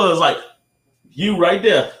darker it was, like you right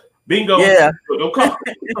there. Bingo. Yeah. Don't come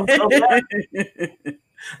back.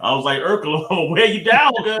 I was like, Urkel, I'm gonna wear you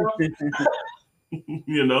down, girl.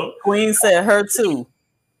 You know? Queen said her too.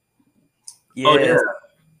 Yes. Oh, yeah.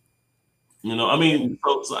 You know, I mean,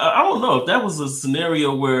 so I don't know if that was a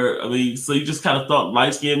scenario where, I mean, so you just kind of thought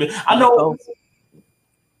light skinned men. I know. Nicole.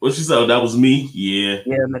 What she said, oh, that was me. Yeah.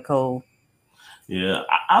 Yeah, Nicole. Yeah.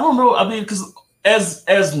 I don't know. I mean, because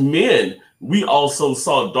as men, we also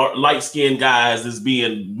saw light skinned guys as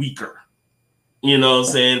being weaker. You know what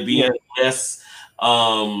I'm saying? Being less,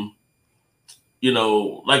 you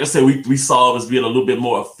know, like I said, we saw them as being a little bit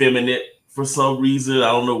more effeminate. For some reason,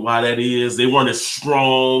 I don't know why that is. They weren't as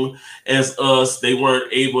strong as us. They weren't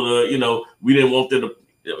able to, you know, we didn't want them to,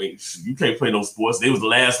 I mean, you can't play no sports. They was the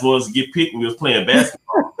last ones to get picked when we was playing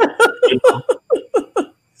basketball. You know?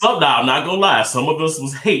 I'm not going to lie. Some of us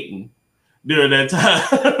was hating during that time.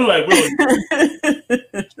 Like, we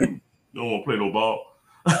don't want to play no ball.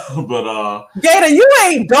 But, Gator, you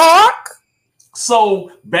ain't dark.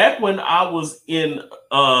 So back when I was in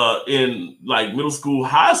like middle school,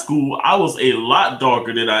 high school, I was a lot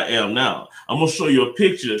darker than I am now. I'm gonna show you a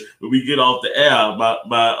picture when we get off the air about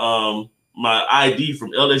my ID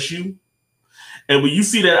from LSU. And when you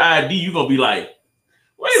see that ID, you're gonna be like,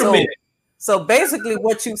 wait a minute. So basically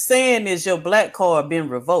what you saying is your black card been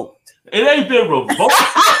revoked. It ain't been revoked. But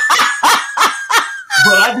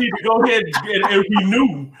I need to go ahead and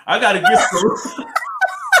renew. I gotta get some.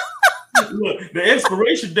 Look, the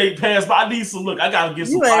expiration date passed, but I need some. Look, I gotta get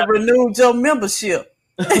some. You ain't renewed your membership.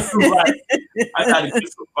 Right. I gotta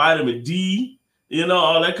get some vitamin D, you know,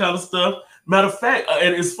 all that kind of stuff. Matter of fact,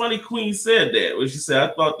 and it's funny, Queen said that when she said,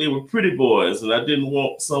 I thought they were pretty boys, and I didn't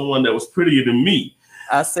want someone that was prettier than me.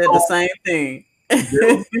 I said the same thing.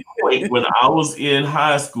 There was a point when I was in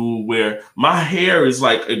high school where my hair is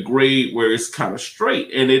like a grade where it's kind of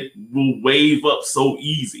straight and it will wave up so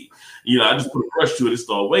easy. You know, I just put a brush to it and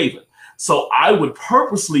start waving. So I would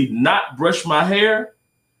purposely not brush my hair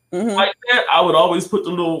like that. I would always put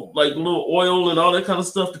the little oil and all that kind of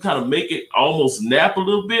stuff to kind of make it almost nap a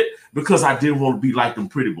little bit because I didn't want to be like them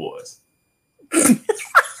pretty boys.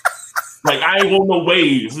 Like I ain't want no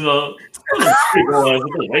waves, you know. Big ones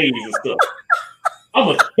with the waves and stuff. I'm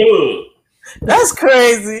a thug. That's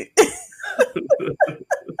crazy.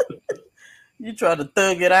 You try to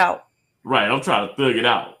thug it out. Right, I'm trying to thug it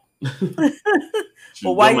out.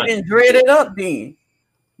 Well, why you didn't dread it up then?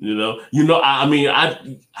 You know. I mean,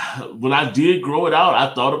 when I did grow it out,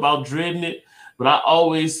 I thought about dreading it, but I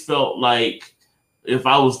always felt like if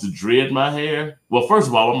I was to dread my hair, well, first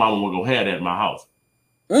of all, my mama wasn't gonna have that in my house.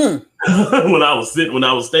 When I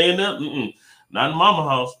was staying there, not in mama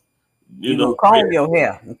house. You know, comb your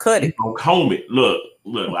hair and cut it. Don't comb it. Look.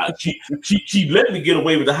 She let me get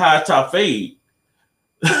away with the high top fade.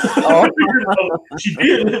 Oh. She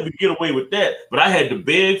did let me get away with that, but I had to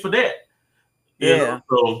beg for that. Yeah.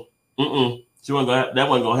 So she wasn't that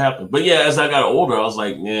wasn't gonna happen. But yeah, as I got older, I was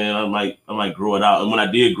like, man, I might grow it out. And when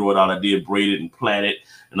I did grow it out, I did braid it and plait it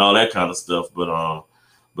and all that kind of stuff. But no,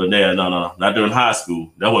 not during high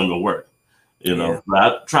school. That wasn't gonna work. You know, but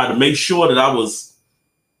I tried to make sure that I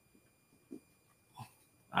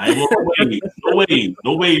ain't gonna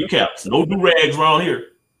no wave caps, no do rags around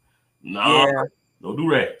here. No do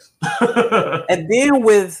rags. And then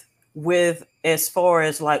with as far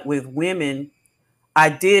as like with women, I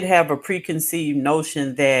did have a preconceived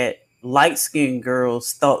notion that light-skinned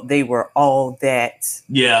girls thought they were all that.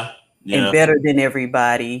 Yeah. And better than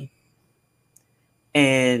everybody.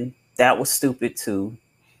 And that was stupid too.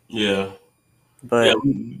 Yeah. But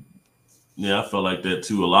yeah, I felt like that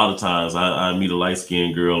too. A lot of times I meet a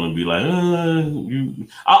light-skinned girl and be like,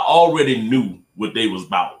 I already knew what they was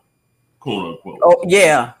about, quote unquote. Oh,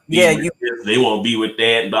 yeah. Yeah. They won't be with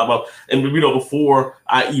that and blah, blah. And before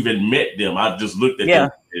I even met them, I just looked at them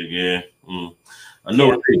and I know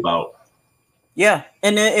what they're about. Yeah.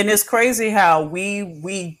 And it's crazy how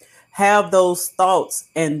we have those thoughts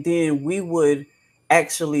and then we would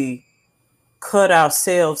actually cut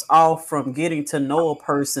ourselves off from getting to know a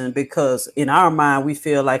person because in our mind we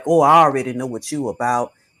feel like, oh, I already know what you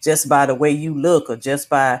about just by the way you look or just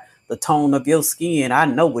by the tone of your skin. I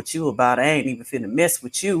know what you about. I ain't even finna mess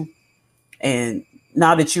with you. And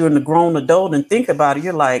now that you're in the grown adult and think about it,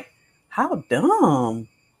 you're like, how dumb.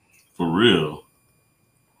 For real.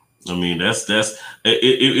 I mean, that's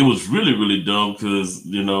it was really, really dumb because,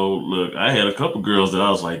 you know, look, I had a couple girls that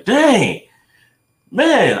I was like, dang,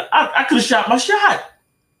 man, I could have shot my shot.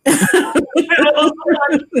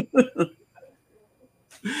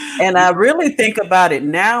 And I really think about it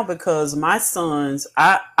now because my sons,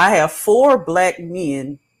 I have 4 black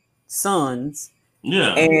men sons.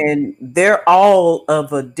 Yeah. And they're all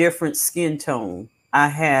of a different skin tone. I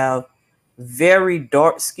have very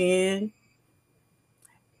dark skin.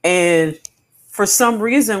 And for some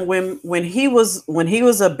reason, when he was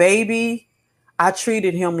a baby, I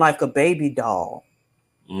treated him like a baby doll.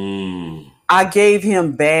 I gave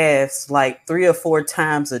him baths like 3 or 4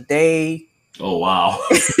 times a day. Oh, wow.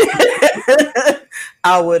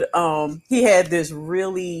 I would, he had this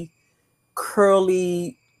really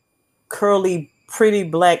curly, pretty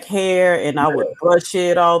black hair and I would brush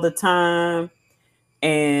it all the time.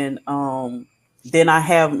 And, then I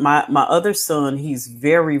have my other son, he's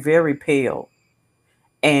very, very pale.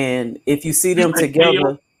 And if you see them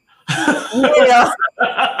together,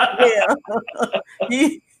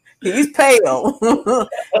 he's pale.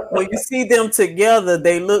 When you see them together,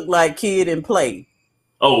 they look like Kid and Play.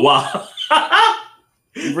 Oh, wow.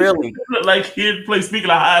 Really? Like Kid and Play, speaking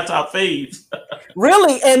of high top fades.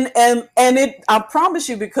 Really? And it, I promise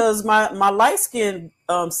you, because my light-skinned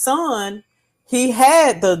son, he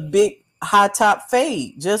had the big high top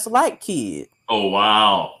fade, just like Kid. Oh,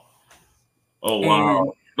 wow. Oh,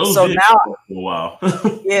 wow. So now, wow.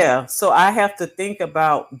 Yeah. So I have to think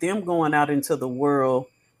about them going out into the world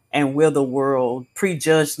and will the world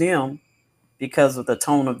prejudge them because of the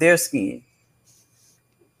tone of their skin.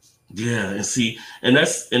 Yeah. And see, and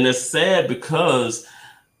that's sad because,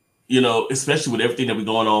 you know, especially with everything that's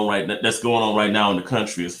going on right now in the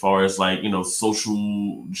country, as far as like, you know,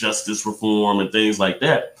 social justice reform and things like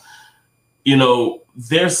that, you know,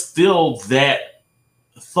 there's still that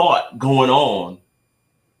thought going on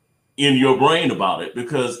in your brain about it,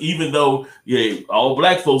 because even though all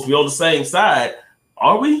black folks, we on the same side,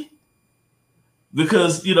 are we?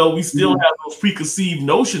 Because, you know, we still have those preconceived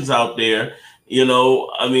notions out there. You know,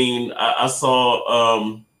 I mean, I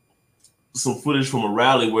saw some footage from a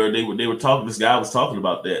rally where they were talking. This guy was talking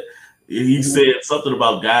about that. He said something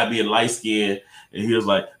about guy being light skinned, and he was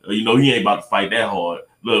like, you know, he ain't about to fight that hard.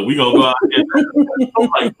 Look, we gonna go out there. I'm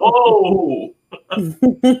like, whoa.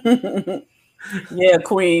 Yeah,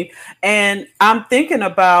 Queen. And I'm thinking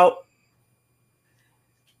about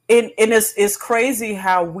And it's crazy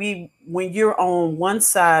how when you're on one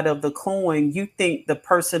side of the coin, you think the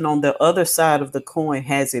person on the other side of the coin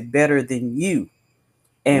has it better than you.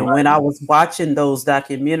 And when I was watching those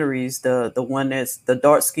documentaries, the one that's the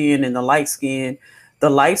dark skin and the light skin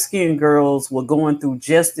girls were going through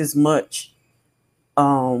just as much,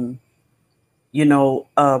 prejudice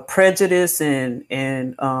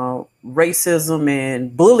and racism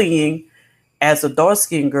and bullying as the dark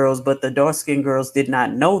skinned girls. But the dark skinned girls did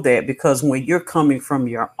not know that, because when you're coming from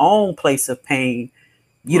your own place of pain,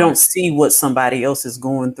 you don't see what somebody else is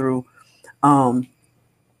going through.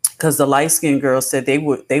 Because the light-skinned girls said they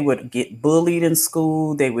would get bullied in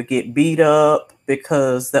school, they would get beat up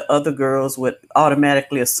because the other girls would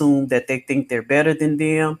automatically assume that they think they're better than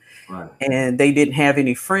them, and they didn't have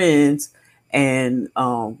any friends, and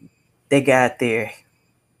they got their,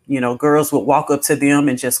 girls would walk up to them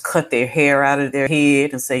and just cut their hair out of their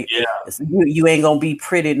head and say, you ain't gonna be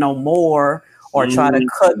pretty no more, or try to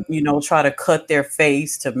cut their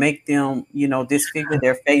face to make them, disfigure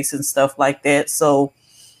their face and stuff like that. So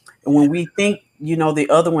when we think, the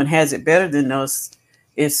other one has it better than us,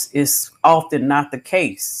 it's often not the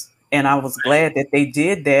case. And I was glad that they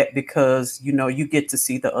did that, because, you get to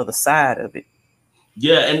see the other side of it.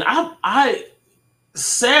 Yeah. And I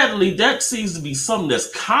sadly, that seems to be something that's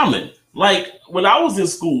common. Like when I was in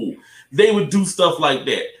school, they would do stuff like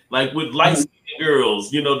that. Like with light-skinned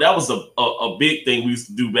girls, that was a big thing we used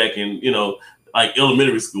to do back in, like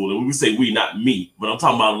elementary school. And when we say we, not me, but I'm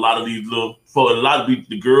talking about a lot of these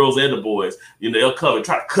the girls and the boys, they'll come and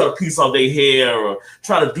try to cut a piece off their hair or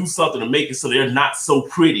try to do something to make it so they're not so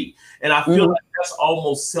pretty. And I feel like that's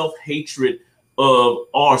almost self-hatred of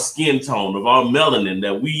our skin tone, of our melanin,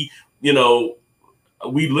 that we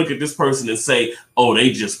look at this person and say, oh,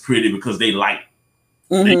 they just pretty because they light.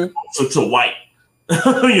 They closer to white,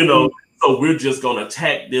 so we're just going to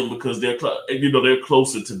attack them because they're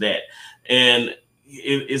closer to that. And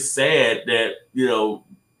it's sad that,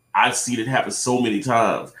 I've seen it happen so many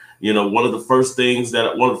times. One of the first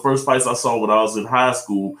fights I saw when I was in high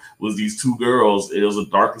school was these two girls. It was a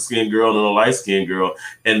darker skinned girl and a light skinned girl.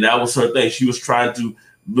 And that was her thing. She was trying to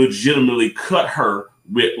legitimately cut her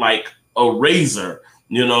with like a razor,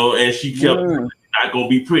 and she kept, "You're not going to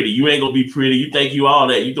be pretty. You ain't going to be pretty. You think you all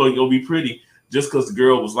that. You think you're going to be pretty," just because the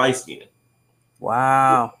girl was light skinned.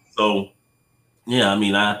 Wow. So, yeah, I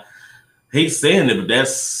mean, I hate saying it, but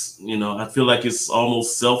that's, I feel like it's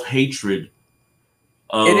almost self-hatred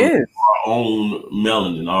of it is. Our own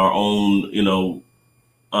melanin, our own,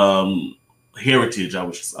 heritage, I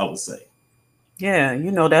would say. Yeah,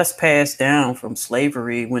 that's passed down from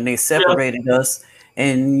slavery when they separated us,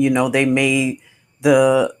 and, they made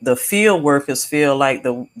the field workers feel like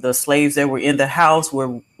the slaves that were in the house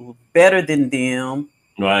were better than them.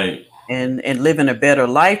 Right. And living a better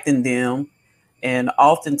life than them. And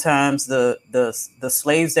oftentimes the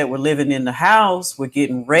slaves that were living in the house were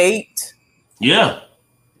getting raped. Yeah.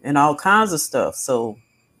 And all kinds of stuff. So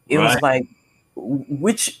it was like,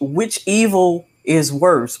 which evil is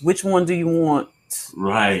worse? Which one do you want?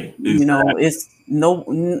 Right. Exactly. It's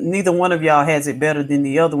neither one of y'all has it better than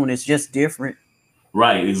the other one. It's just different.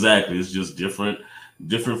 Right. Exactly. It's just different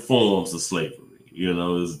forms of slavery.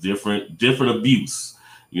 It's different abuse.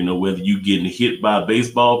 Whether you getting hit by a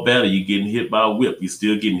baseball bat or you getting hit by a whip, you're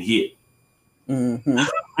still getting hit. And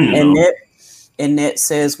that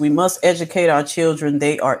says we must educate our children.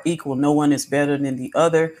 They are equal. No one is better than the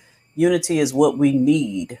other. Unity is what we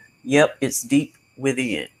need. Yep, it's deep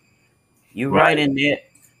within. You're right in that.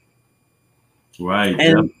 Right.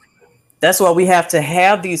 And that's why we have to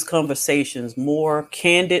have these conversations more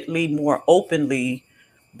candidly, more openly,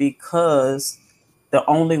 because the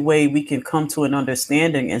only way we can come to an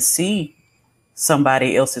understanding and see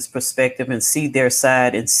somebody else's perspective and see their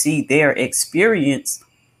side and see their experience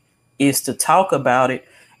is to talk about it.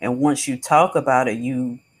 And once you talk about it,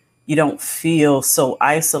 you don't feel so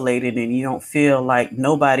isolated, and you don't feel like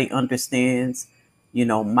nobody understands,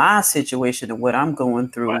 my situation and what I'm going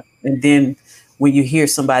through. Right. And then when you hear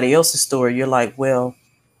somebody else's story, you're like, well,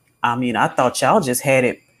 I mean, I thought y'all just had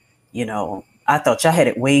it, I thought y'all had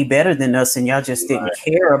it way better than us, and y'all just didn't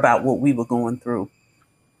care about what we were going through.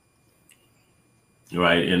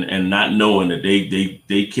 Right. And not knowing that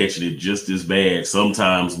they catching it just as bad,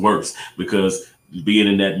 sometimes worse, because being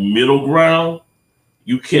in that middle ground,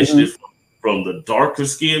 you catching it from the darker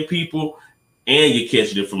skinned people, and you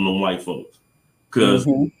catching it from the white folks. Because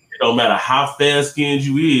it don't matter how fair skinned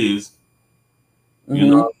you is, you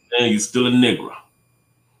know what I'm saying, you still a Negro.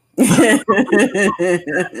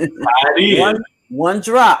 One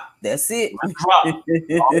drop. That's it. One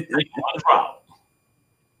drop.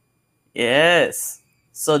 Yes.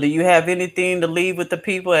 So do you have anything to leave with the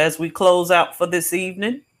people as we close out for this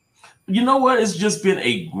evening? You know what? It's just been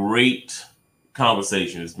a great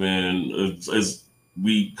conversation. It's been, as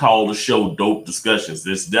we call the show, Dope Discussions.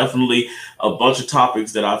 There's definitely a bunch of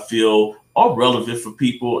topics that I feel are relevant for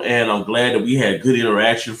people, and I'm glad that we had good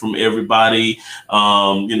interaction from everybody.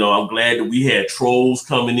 I'm glad that we had trolls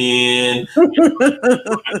coming in,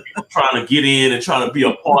 trying to get in and trying to be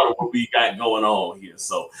a part of what we got going on here.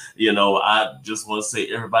 So, I just want to say,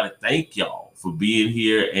 everybody, thank y'all for being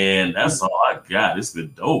here, and that's all I got. It's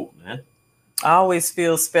been dope, man. I always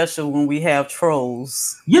feel special when we have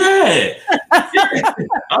trolls. Yeah.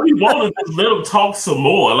 I be wanting to let them talk some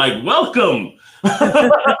more. Like, welcome.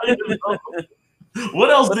 What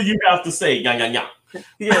else do you have to say? Yeah.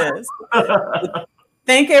 Yes.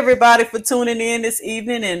 Thank everybody for tuning in this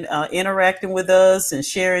evening and interacting with us and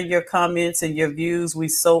sharing your comments and your views. We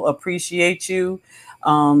so appreciate you.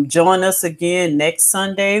 Join us again next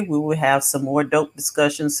Sunday. We will have some more dope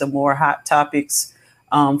discussions, some more hot topics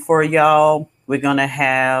for y'all. We're gonna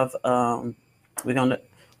have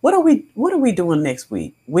what are we doing next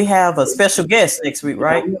week? We have a special guest next week,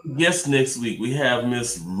 right? Yes, next week we have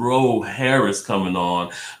Miss Ro Harris coming on.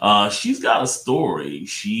 She's got a story.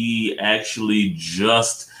 She actually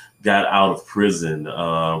just got out of prison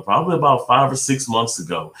probably about 5 or 6 months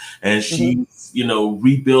ago, and she's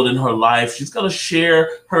rebuilding her life. She's gonna share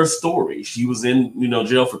her story. She was in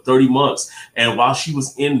jail for 30 months, and while she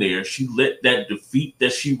was in there, she let that defeat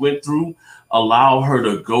that she went through allow her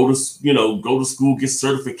to go to school, get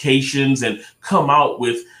certifications, and come out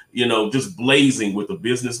with just blazing with a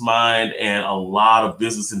business mind and a lot of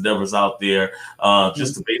business endeavors out there,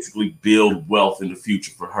 just to basically build wealth in the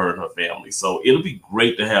future for her and her family. So it'll be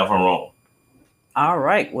great to have her on. All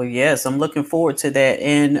right. Well, yes, I'm looking forward to that.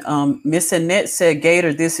 And Miss Annette said,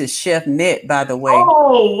 Gator, this is Chef Net, by the way.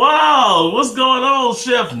 Oh, wow. What's going on,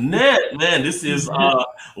 Chef Net? Man, this is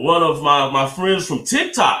one of my friends from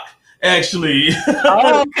TikTok. Actually.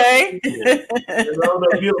 Oh, okay.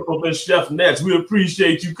 That beautiful Miss Chef Net. We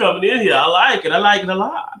appreciate you coming in here. I like it a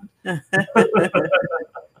lot.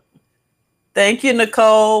 Thank you,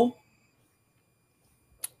 Nicole.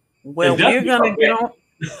 Well, we're gonna get on.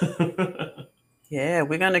 Yeah,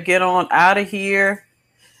 we're gonna get on out of here.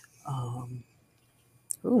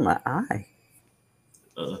 My eye.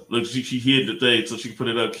 Look, she hid the thing so she can put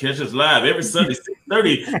it up. Catch us live every Sunday,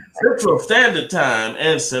 6:30 Central Standard Time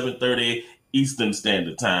and 7:30 Eastern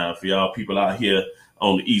Standard Time for y'all people out here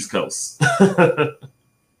on the East Coast.